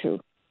going to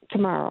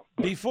tomorrow.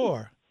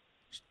 Before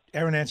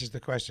Erin answers the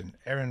question,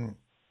 Erin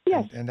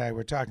and I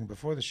were talking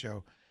before the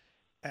show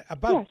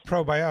about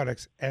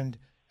probiotics, and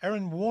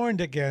Erin warned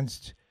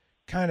against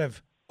kind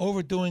of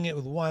overdoing it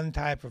with one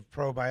type of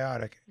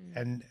probiotic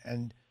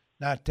and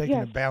not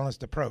taking a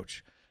balanced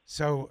approach.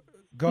 So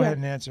go ahead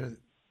and answer,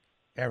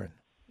 Erin.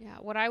 Yeah,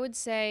 what I would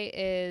say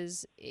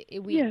is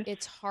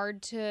it's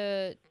hard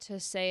to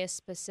say a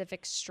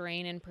specific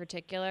strain in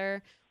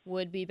particular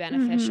would be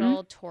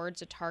beneficial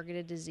towards a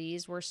targeted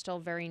disease. We're still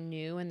very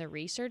new in the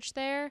research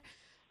there.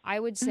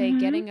 I would say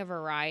getting a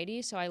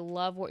variety. So I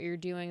love what you're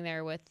doing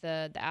there with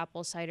the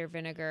apple cider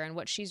vinegar, and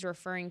what she's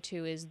referring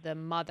to is the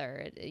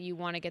mother. You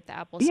want to get the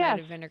apple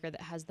cider vinegar that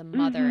has the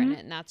mother in it,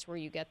 and that's where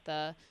you get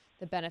the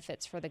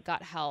benefits for the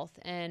gut health.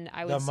 And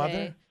I would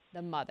say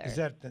the mother. Is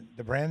that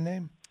the brand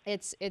name?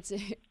 It's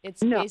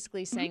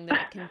basically saying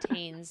that it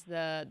contains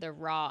the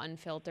raw,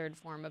 unfiltered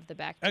form of the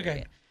bacteria.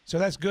 Okay, so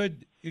that's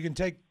good. You can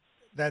take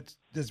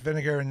this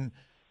vinegar, and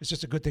it's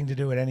just a good thing to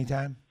do at any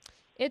time.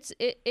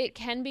 It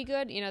can be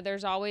good.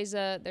 There's always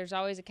a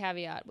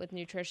caveat with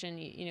nutrition.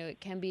 It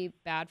can be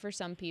bad for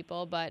some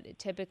people, but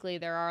typically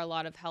there are a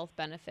lot of health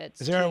benefits.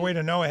 Is there a way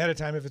to know ahead of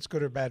time if it's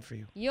good or bad for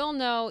you? You'll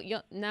know.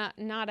 You'll not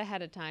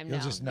ahead of time. You'll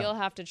just know. You'll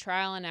have to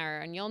trial and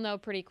error, and you'll know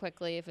pretty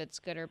quickly if it's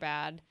good or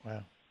bad.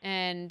 Wow.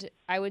 And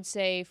I would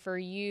say for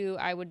you,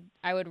 I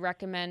would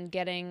recommend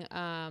getting,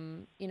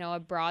 a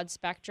broad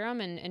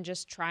spectrum and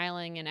just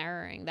trialing and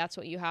erroring. That's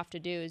what you have to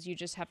do. Is you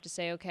just have to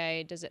say,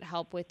 okay, does it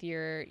help with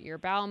your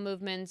bowel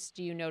movements?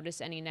 Do you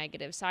notice any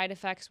negative side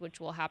effects,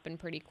 which will happen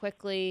pretty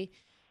quickly?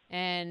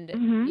 And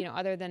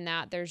other than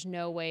that, there's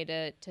no way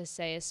to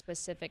say a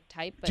specific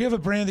type. But do you have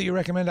a brand that you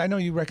recommend? I know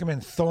you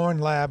recommend Thorne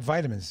Lab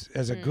vitamins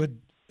as a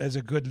good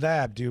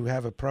lab. Do you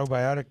have a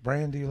probiotic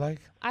brand you like?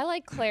 I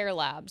like Claire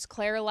Labs.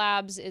 Claire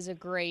Labs is a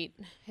great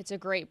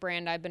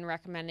brand. I've been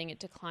recommending it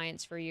to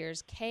clients for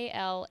years.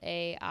 Klaire,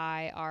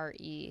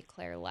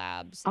 Claire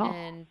Labs.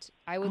 And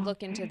I would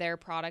look into their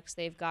products.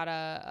 They've got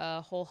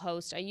a whole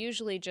host. I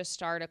usually just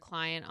start a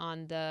client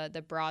on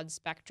the broad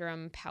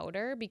spectrum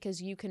powder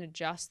because you can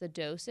adjust the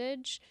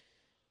dosage.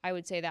 I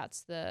would say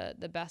that's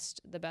the best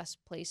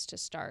place to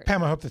start.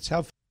 Pam, I hope that's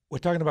helpful. We're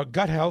talking about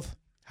gut health,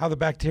 how the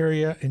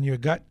bacteria in your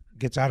gut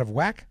gets out of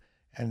whack,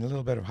 and a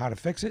little bit of how to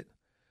fix it,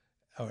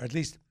 or at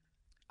least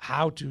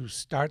how to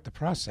start the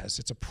process.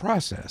 It's a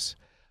process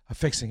of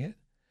fixing it.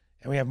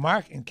 And we have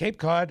Mark in Cape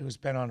Cod, who's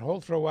been on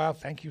hold for a while.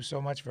 Thank you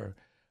so much for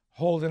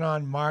holding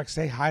on, Mark.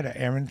 Say hi to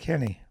Erin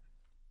Kenny.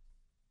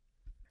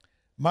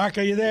 Mark,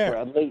 are you there?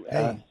 Bradley,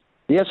 hey.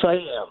 Yes, I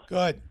am.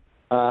 Good.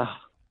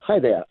 Hi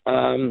there.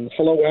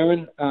 Hello,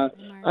 Erin.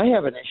 I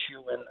have an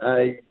issue, and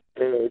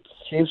it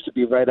seems to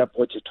be right up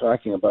what you're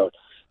talking about.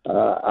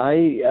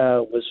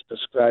 I was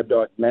prescribed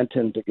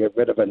Augmentin to get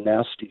rid of a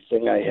nasty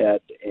thing I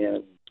had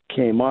and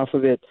came off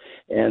of it.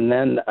 And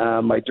then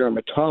my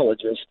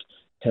dermatologist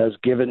has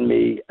given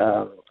me,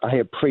 I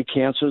have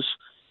precancers,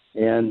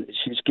 and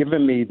she's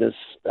given me this,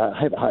 I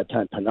have a hard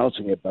time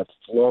pronouncing it, but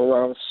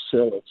Fluorosil.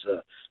 It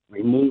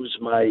removes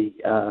my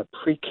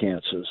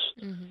precancers.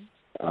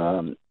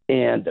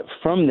 And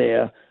from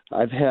there,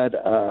 I've had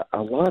a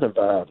lot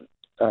of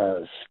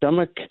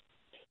stomach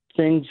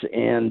things,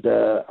 and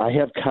I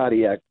have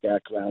cardiac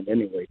background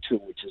anyway too,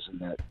 which isn't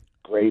that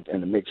great,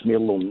 and it makes me a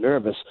little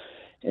nervous.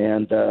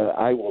 And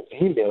I will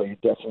email you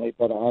definitely,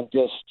 but I'm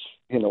just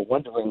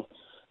wondering,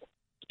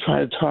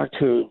 trying to talk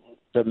to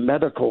the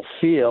medical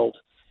field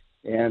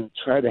and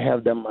try to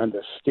have them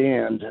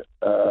understand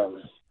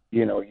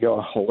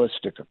your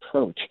holistic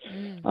approach.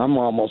 I'm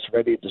almost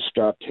ready to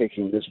stop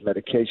taking this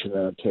medication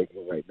that I'm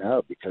taking right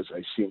now because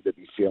I seem to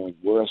be feeling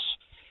worse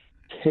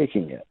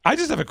taking it. I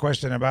just have a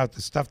question about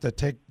the stuff that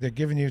they're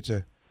giving you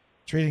to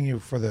treating you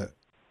for the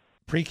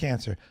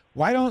pre-cancer.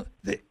 Why don't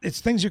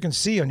it's things you can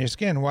see on your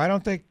skin? Why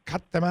don't they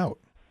cut them out?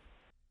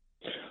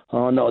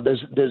 Oh no,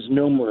 there's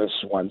numerous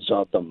ones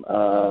of them.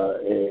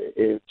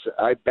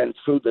 I've been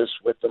through this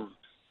with them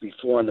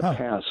before in the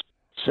past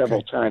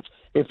several times.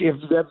 If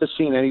you've ever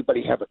seen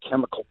anybody have a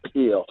chemical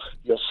peel,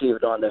 you'll see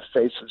it on their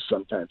faces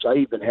sometimes. I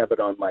even have it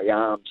on my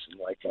arms and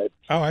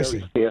I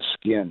see. Fair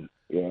skin.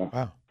 Yeah.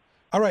 Wow.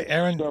 All right,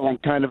 Aaron. So I'm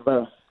kind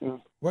of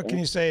what can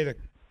you say to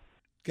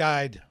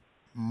guide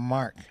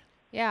Mark?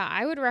 Yeah,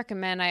 I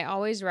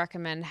always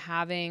recommend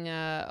having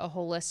a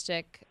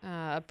holistic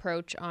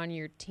approach on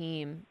your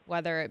team,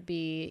 whether it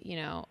be,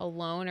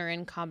 alone or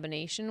in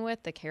combination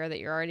with the care that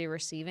you're already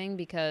receiving,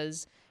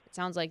 because it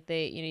sounds like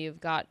you've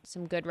got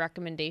some good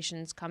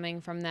recommendations coming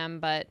from them,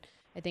 but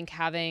I think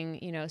having,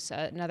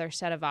 another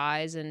set of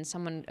eyes and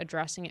someone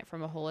addressing it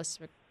from a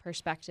holistic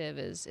perspective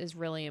is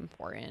really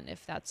important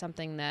if that's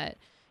something that,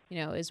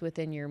 is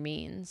within your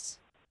means.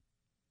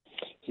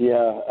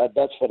 Yeah,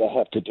 that's what I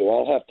have to do.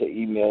 I'll have to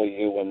email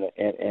you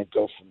and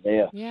go from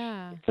there.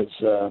 Yeah. Because,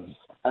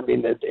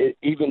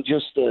 even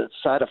just the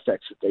side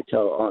effects that they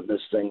tell on this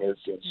thing is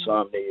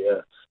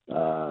insomnia,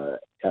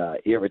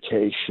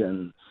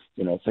 irritation,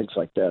 things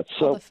like that.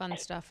 So all the fun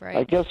stuff, right?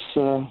 I guess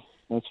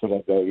that's what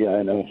I got. Yeah,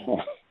 I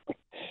know.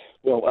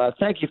 Well,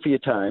 thank you for your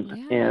time.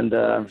 Yeah, and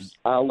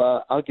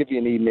I'll give you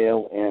an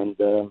email, and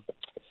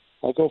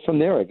I'll go from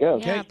there, I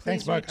guess. Yeah, Okay,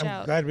 thanks, Mark.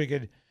 I'm glad we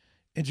could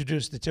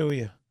introduce the two of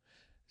you.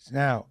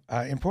 Now,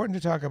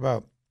 important to talk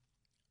about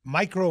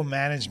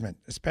micromanagement,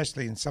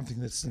 especially in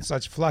something that's in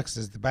such flux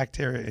as the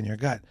bacteria in your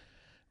gut.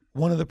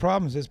 One of the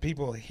problems is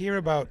people hear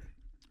about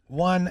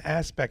one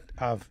aspect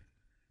of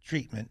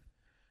treatment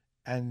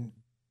and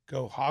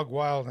go hog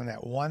wild on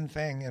that one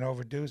thing and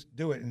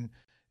do it, and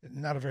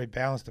not a very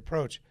balanced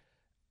approach.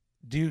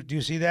 Do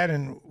you see that?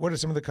 And what are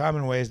some of the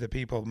common ways that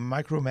people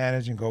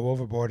micromanage and go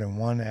overboard in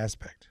one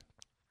aspect?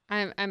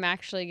 I'm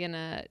actually going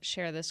to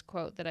share this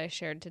quote that I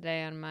shared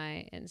today on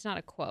it's not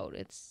a quote,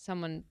 it's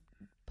someone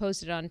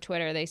posted on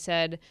Twitter. They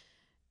said,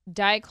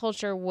 diet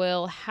culture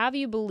will have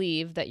you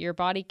believe that your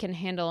body can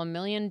handle 1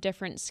 million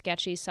different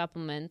sketchy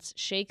supplements,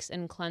 shakes,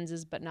 and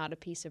cleanses, but not a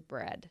piece of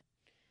bread.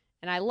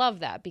 And I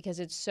love that because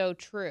it's so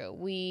true.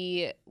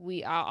 We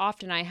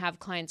often, I have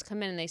clients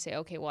come in and they say,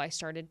 okay, well, I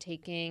started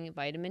taking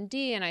vitamin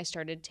D and I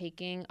started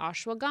taking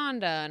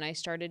ashwagandha and I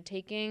started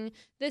taking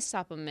this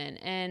supplement.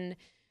 And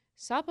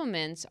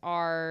supplements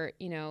are,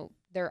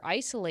 they're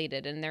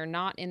isolated and they're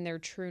not in their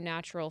true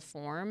natural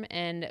form.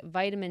 And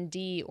vitamin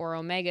D or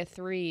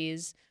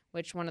omega-3s,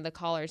 which one of the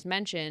callers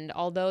mentioned,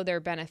 although they're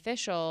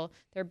beneficial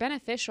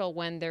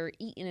when they're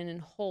eaten in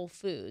whole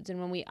foods. And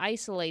when we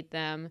isolate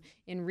them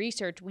in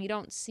research, we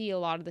don't see a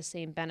lot of the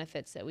same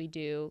benefits that we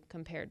do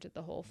compared to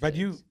the whole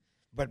foods.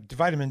 But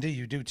vitamin D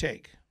you do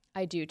take.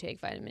 I do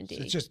take vitamin D.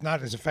 So it's just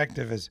not as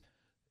effective as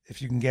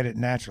if you can get it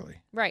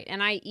naturally. Right.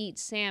 And I eat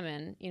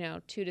salmon,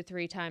 2 to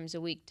 3 times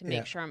a week to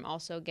make sure I'm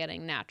also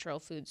getting natural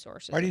food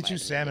sources. Why do you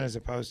choose salmon as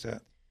opposed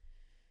to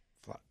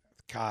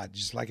cod?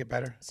 Just like it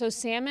better? So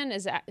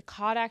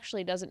cod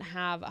actually doesn't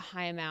have a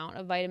high amount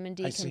of vitamin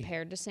D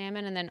compared to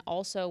salmon. And then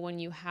also when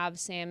you have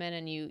salmon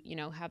and you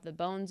have the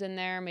bones in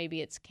there, maybe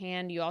it's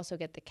canned, you also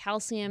get the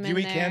calcium in there.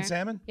 Do you eat canned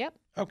salmon? Yep.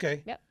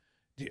 Okay. Yep.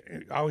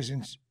 Always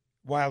in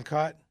wild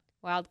caught?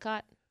 Wild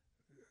caught.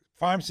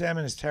 Farm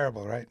salmon is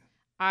terrible, right?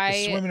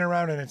 It's swimming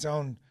around in its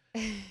own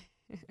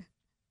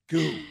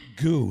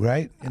goo,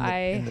 right?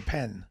 In the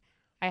pen.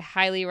 I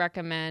highly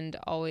recommend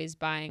always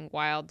buying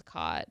wild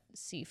caught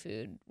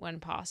seafood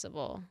when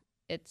possible.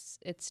 It's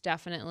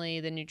definitely,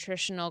 the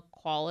nutritional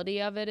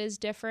quality of it is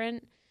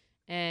different,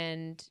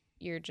 and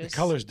you're just, the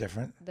color's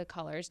different. The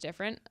color's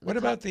different. What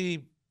about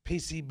the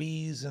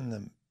PCBs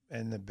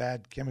and the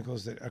bad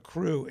chemicals that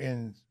accrue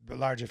in the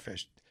larger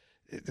fish?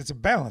 It's a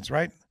balance,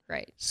 right?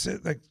 Right. So,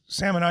 like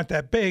salmon aren't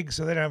that big,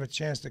 so they don't have a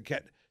chance to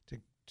get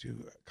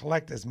to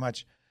collect as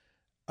much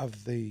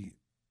of the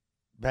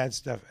bad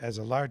stuff as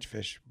a large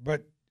fish.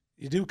 But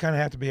you do kind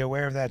of have to be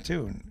aware of that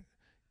too. And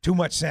too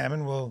much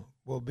salmon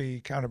will be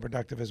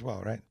counterproductive as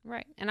well, right?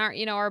 Right. And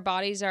our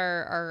bodies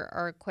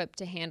are equipped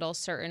to handle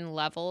certain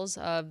levels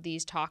of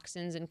these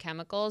toxins and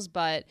chemicals,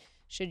 but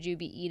should you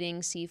be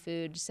eating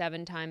seafood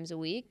 7 times a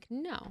week?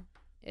 No.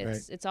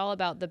 It's all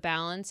about the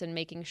balance and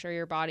making sure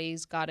your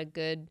body's got a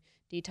good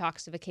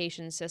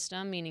detoxification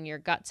system, meaning your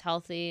gut's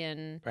healthy,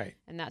 and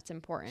that's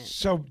important.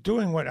 So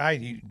doing what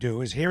I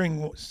do is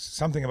hearing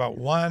something about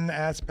one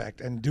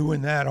aspect and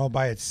doing that all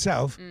by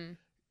itself,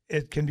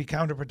 it can be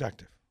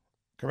counterproductive.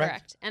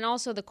 Correct? And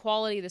also the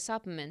quality of the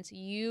supplements.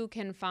 You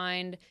can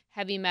find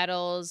heavy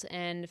metals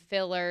and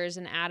fillers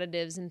and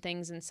additives and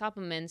things in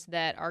supplements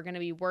that are going to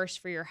be worse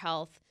for your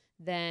health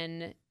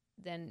than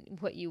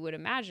what you would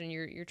imagine.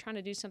 You're trying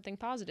to do something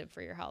positive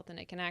for your health, and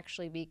it can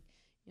actually be,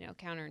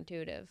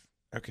 counterintuitive.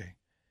 Okay.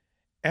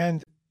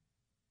 And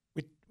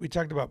we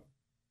talked about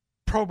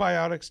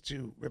probiotics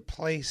to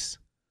replace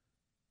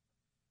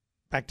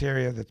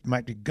bacteria that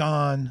might be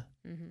gone,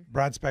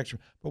 broad spectrum.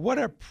 But what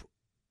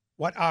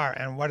what are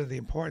and what are the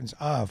importance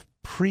of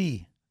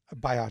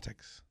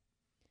prebiotics?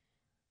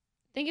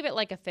 Think of it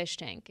like a fish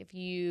tank. If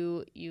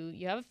you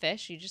have a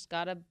fish, you just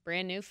got a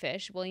brand new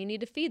fish. Well, you need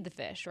to feed the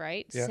fish,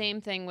 right? Yeah.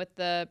 Same thing with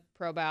the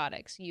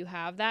probiotics. You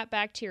have that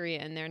bacteria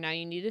in there. Now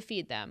you need to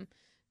feed them.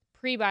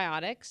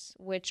 Prebiotics,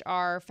 which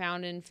are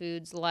found in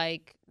foods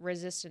like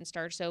resistant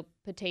starch, so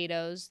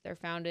potatoes. They're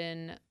found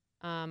in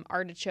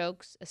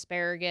artichokes,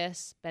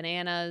 asparagus,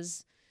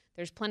 bananas.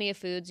 There's plenty of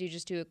foods. You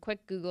just do a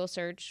quick Google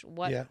search.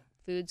 What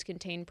foods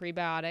contain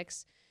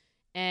prebiotics?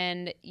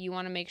 And you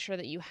want to make sure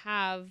that you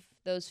have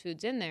those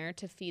foods in there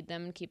to feed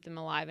them and keep them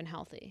alive and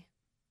healthy.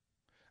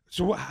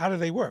 So how do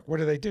they work? What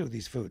do they do,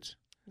 these foods?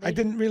 I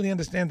didn't really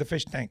understand the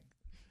fish tank.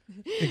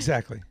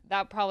 Exactly.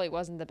 That probably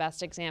wasn't the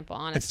best example,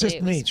 honestly. It's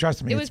just me,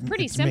 trust me. It was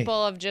pretty it's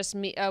simple of just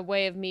a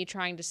way of me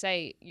trying to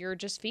say, you're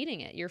just feeding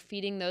it. You're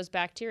feeding those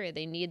bacteria.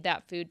 They need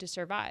that food to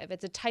survive.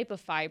 It's a type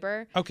of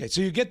fiber. Okay, so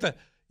you get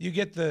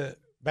the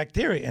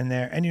bacteria in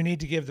there, and you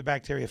need to give the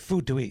bacteria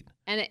food to eat.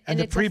 And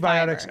the it's a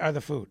prebiotics fiber. are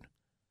the food.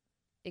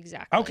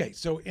 Exactly. Okay,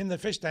 so in the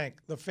fish tank,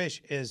 the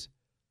fish is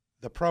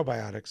the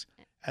probiotics,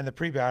 and the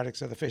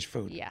prebiotics are the fish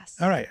food. Yes.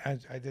 All right, I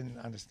didn't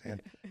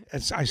understand.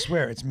 I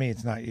swear, it's me,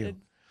 it's not you.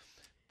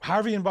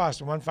 Harvey in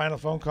Boston, one final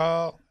phone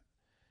call.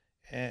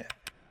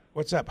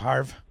 What's up,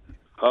 Harv?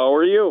 How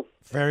are you?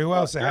 Very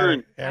well, sir.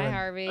 Aaron. Hi,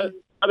 Harvey.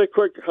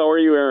 How are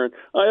you, Aaron?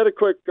 I had a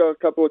quick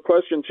couple of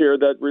questions here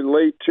that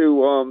relate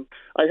to,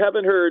 I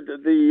haven't heard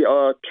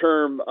the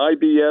term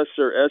IBS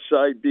or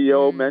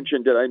SIBO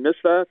mentioned. Did I miss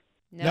that?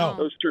 No.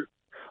 Those two.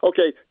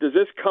 Okay, does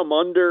this come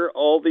under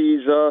all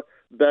these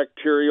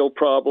bacterial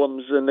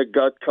problems in the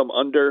gut come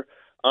under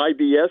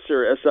IBS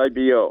or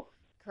SIBO?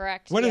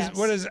 Correct. What yes.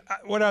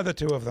 what are the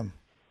two of them?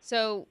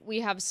 So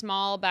we have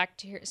small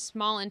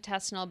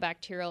intestinal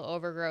bacterial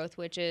overgrowth,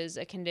 which is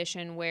a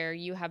condition where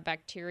you have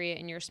bacteria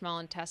in your small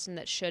intestine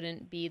that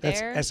shouldn't be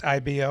there. That's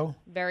SIBO?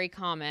 Very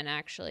common,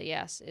 actually,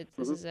 yes.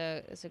 This is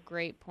a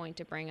great point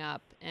to bring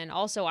up. And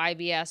also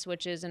IBS,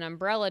 which is an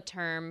umbrella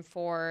term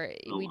for,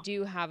 we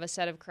do have a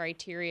set of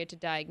criteria to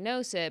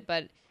diagnose it,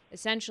 but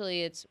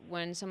essentially it's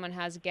when someone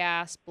has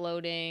gas,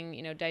 bloating,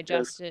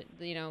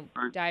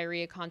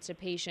 diarrhea,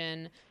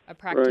 constipation. A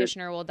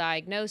practitioner will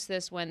diagnose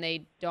this when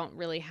they don't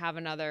really have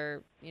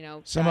another,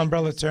 Some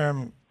umbrella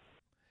term,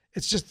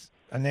 it's just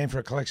a name for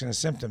a collection of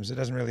symptoms. It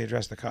doesn't really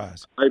address the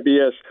cause.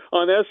 IBS.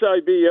 On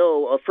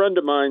SIBO, a friend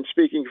of mine,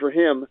 speaking for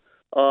him,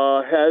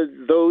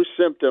 had those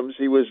symptoms.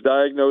 He was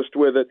diagnosed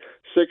with it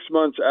 6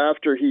 months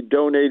after he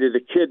donated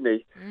a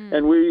kidney,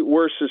 and we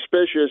were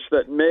suspicious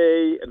that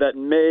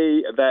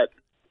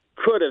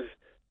could have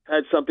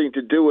had something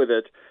to do with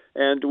it,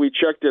 and we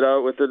checked it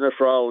out with the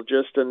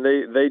nephrologist, and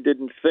they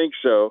didn't think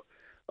so.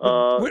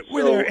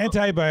 Were there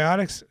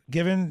antibiotics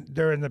given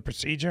during the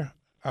procedure?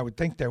 I would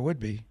think there would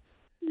be.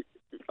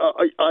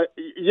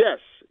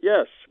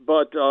 Yes,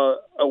 but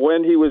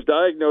when he was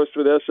diagnosed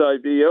with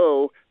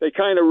SIBO, they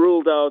kind of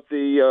ruled out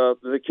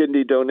the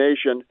kidney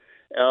donation.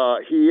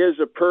 He is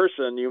a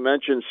person, you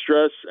mentioned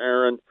stress,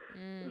 Aaron,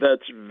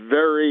 that's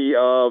very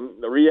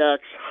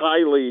reacts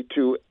highly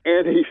to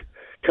any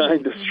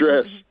kind of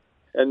stress,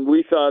 and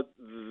we thought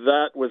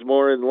that was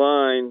more in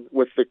line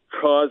with the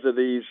cause of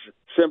these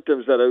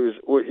symptoms that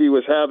he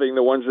was having,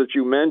 the ones that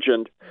you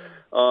mentioned.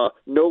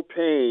 No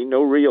pain,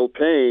 no real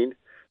pain,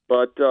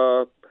 but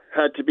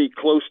had to be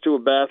close to a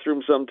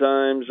bathroom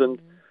sometimes, and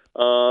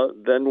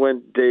then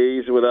went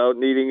days without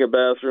needing a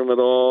bathroom at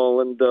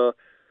all, and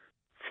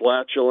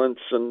flatulence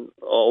and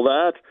all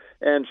that.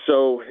 And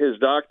so his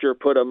doctor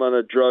put him on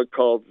a drug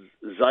called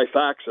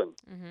Xifaxan.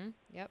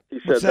 Yep. He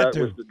said that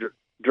was the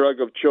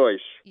drug of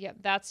choice. Yep,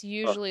 that's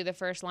usually the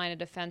first line of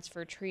defense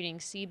for treating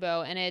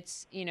SIBO, and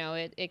it's,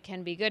 it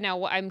can be good.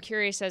 Now, I'm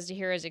curious as to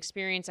hear his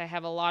experience. I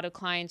have a lot of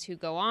clients who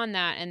go on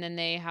that, and then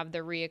they have the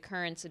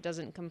reoccurrence. It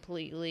doesn't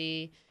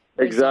completely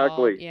resolve.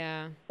 Exactly.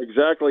 Yeah.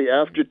 Exactly.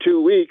 After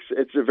 2 weeks,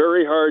 it's a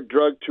very hard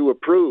drug to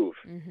approve.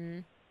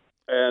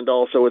 And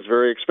also it's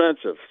very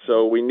expensive.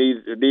 So we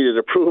needed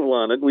approval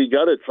on it. We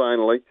got it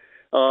finally.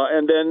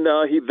 And then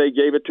they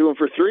gave it to him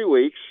for 3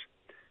 weeks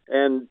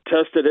and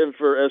tested him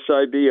for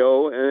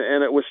SIBO,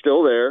 and it was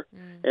still there,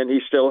 and he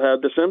still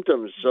had the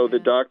symptoms. So the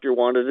doctor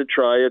wanted to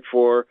try it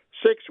for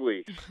 6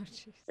 weeks.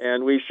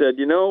 And we said,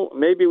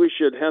 maybe we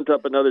should hunt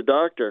up another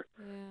doctor.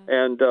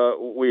 And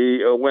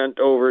we went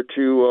over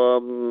to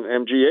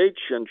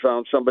MGH and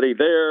found somebody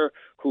there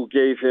who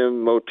gave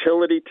him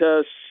motility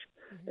tests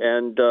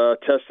and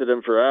tested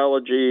him for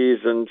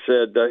allergies and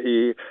said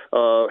he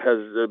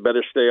has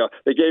better stay off.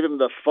 They gave him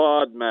the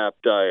FODMAP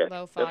diet.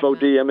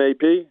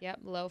 FODMAP? Yep,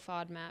 low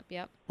FODMAP,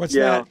 yep. What's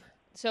that?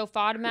 So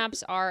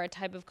FODMAPs are a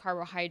type of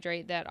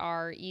carbohydrate that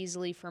are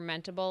easily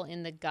fermentable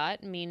in the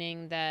gut,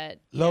 meaning that...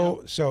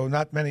 So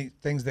not many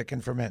things that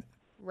can ferment.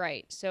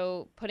 Right.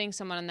 So putting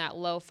someone on that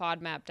low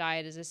FODMAP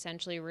diet is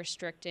essentially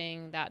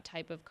restricting that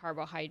type of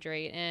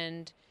carbohydrate.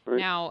 And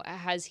now,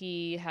 has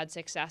he had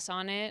success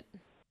on it?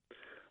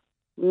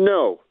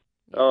 No.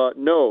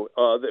 No.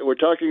 We're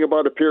talking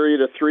about a period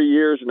of 3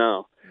 years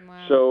now.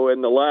 Wow. So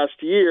in the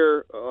last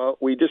year,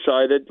 we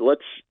decided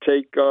let's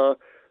take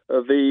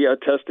the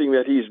testing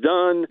that he's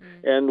done,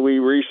 and we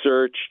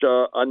researched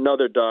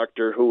another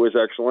doctor who was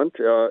excellent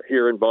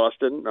here in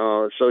Boston,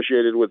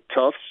 associated with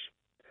Tufts,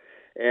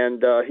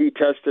 and he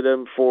tested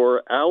him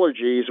for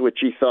allergies, which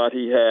he thought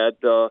he had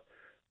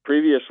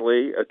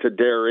previously to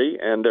dairy,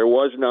 and there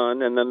was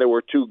none, and then there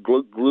were 2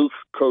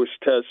 glucose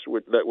tests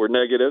that were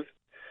negative,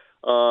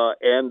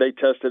 and they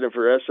tested him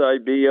for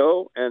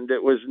SIBO, and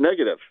it was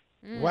negative.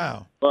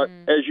 Wow. But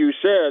as you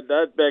said,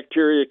 that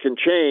bacteria can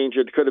change.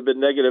 It could have been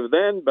negative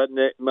then, but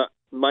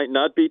might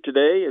not be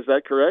today. Is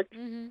that correct?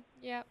 Mm-hmm.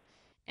 Yep.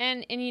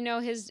 And you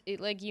know,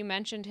 like you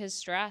mentioned, his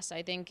stress.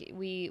 I think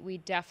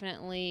we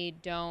definitely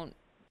don't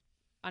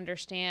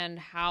understand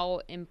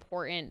how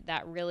important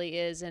that really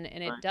is, and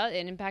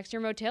it impacts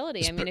your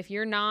motility. I mean, if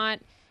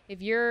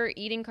you're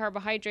eating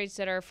carbohydrates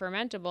that are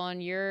fermentable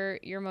and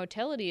your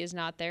motility is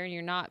not there and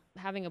you're not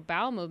having a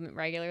bowel movement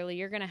regularly,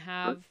 you're going to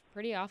have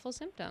pretty awful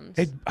symptoms.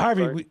 Hey,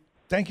 Harvey,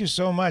 thank you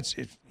so much.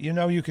 If you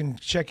know, you can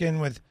check in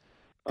with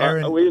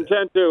Aaron. We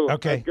intend to.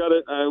 Okay. I've got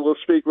it. I will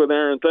speak with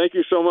Aaron. Thank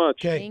you so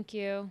much. Okay. Thank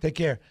you. Take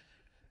care.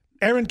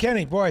 Aaron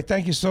Kenny, boy,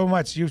 thank you so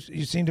much. You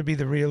seem to be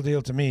the real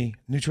deal to me.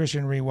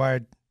 Nutrition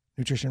Rewired,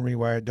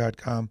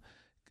 nutritionrewired.com.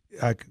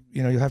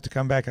 You'll have to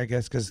come back, I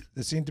guess, because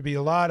there seemed to be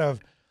a lot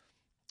of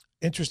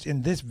interest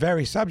in this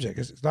very subject.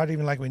 It's not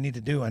even like we need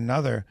to do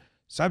another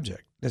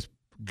subject. This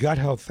gut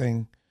health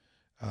thing,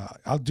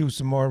 I'll do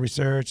some more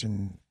research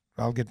and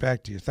I'll get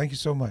back to you. Thank you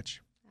so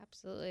much.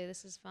 Absolutely.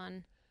 This is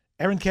fun.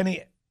 Aaron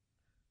Kenny,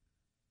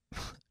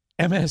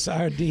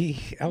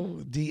 MSRD,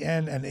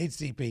 LDN, and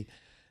HCP,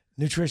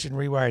 Nutrition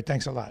Rewired.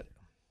 Thanks a lot.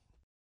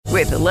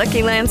 With the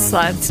Lucky Land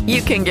Slots,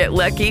 you can get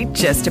lucky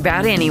just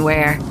about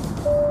anywhere.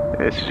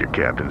 This is your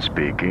captain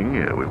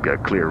speaking. We've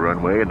got clear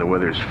runway and the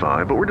weather's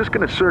fine, but we're just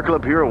going to circle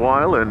up here a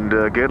while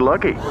and get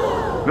lucky.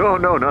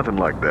 No, nothing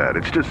like that.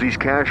 It's just these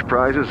cash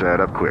prizes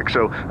add up quick.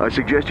 So I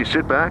suggest you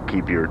sit back,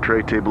 keep your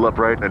tray table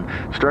upright, and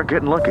start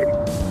getting lucky.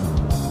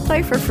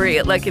 Play for free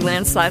at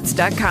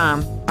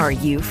LuckyLandSlots.com. Are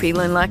you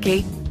feeling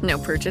lucky? No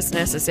purchase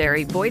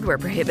necessary. Void where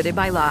prohibited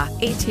by law.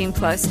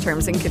 18+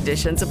 terms and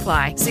conditions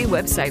apply. See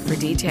website for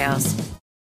details.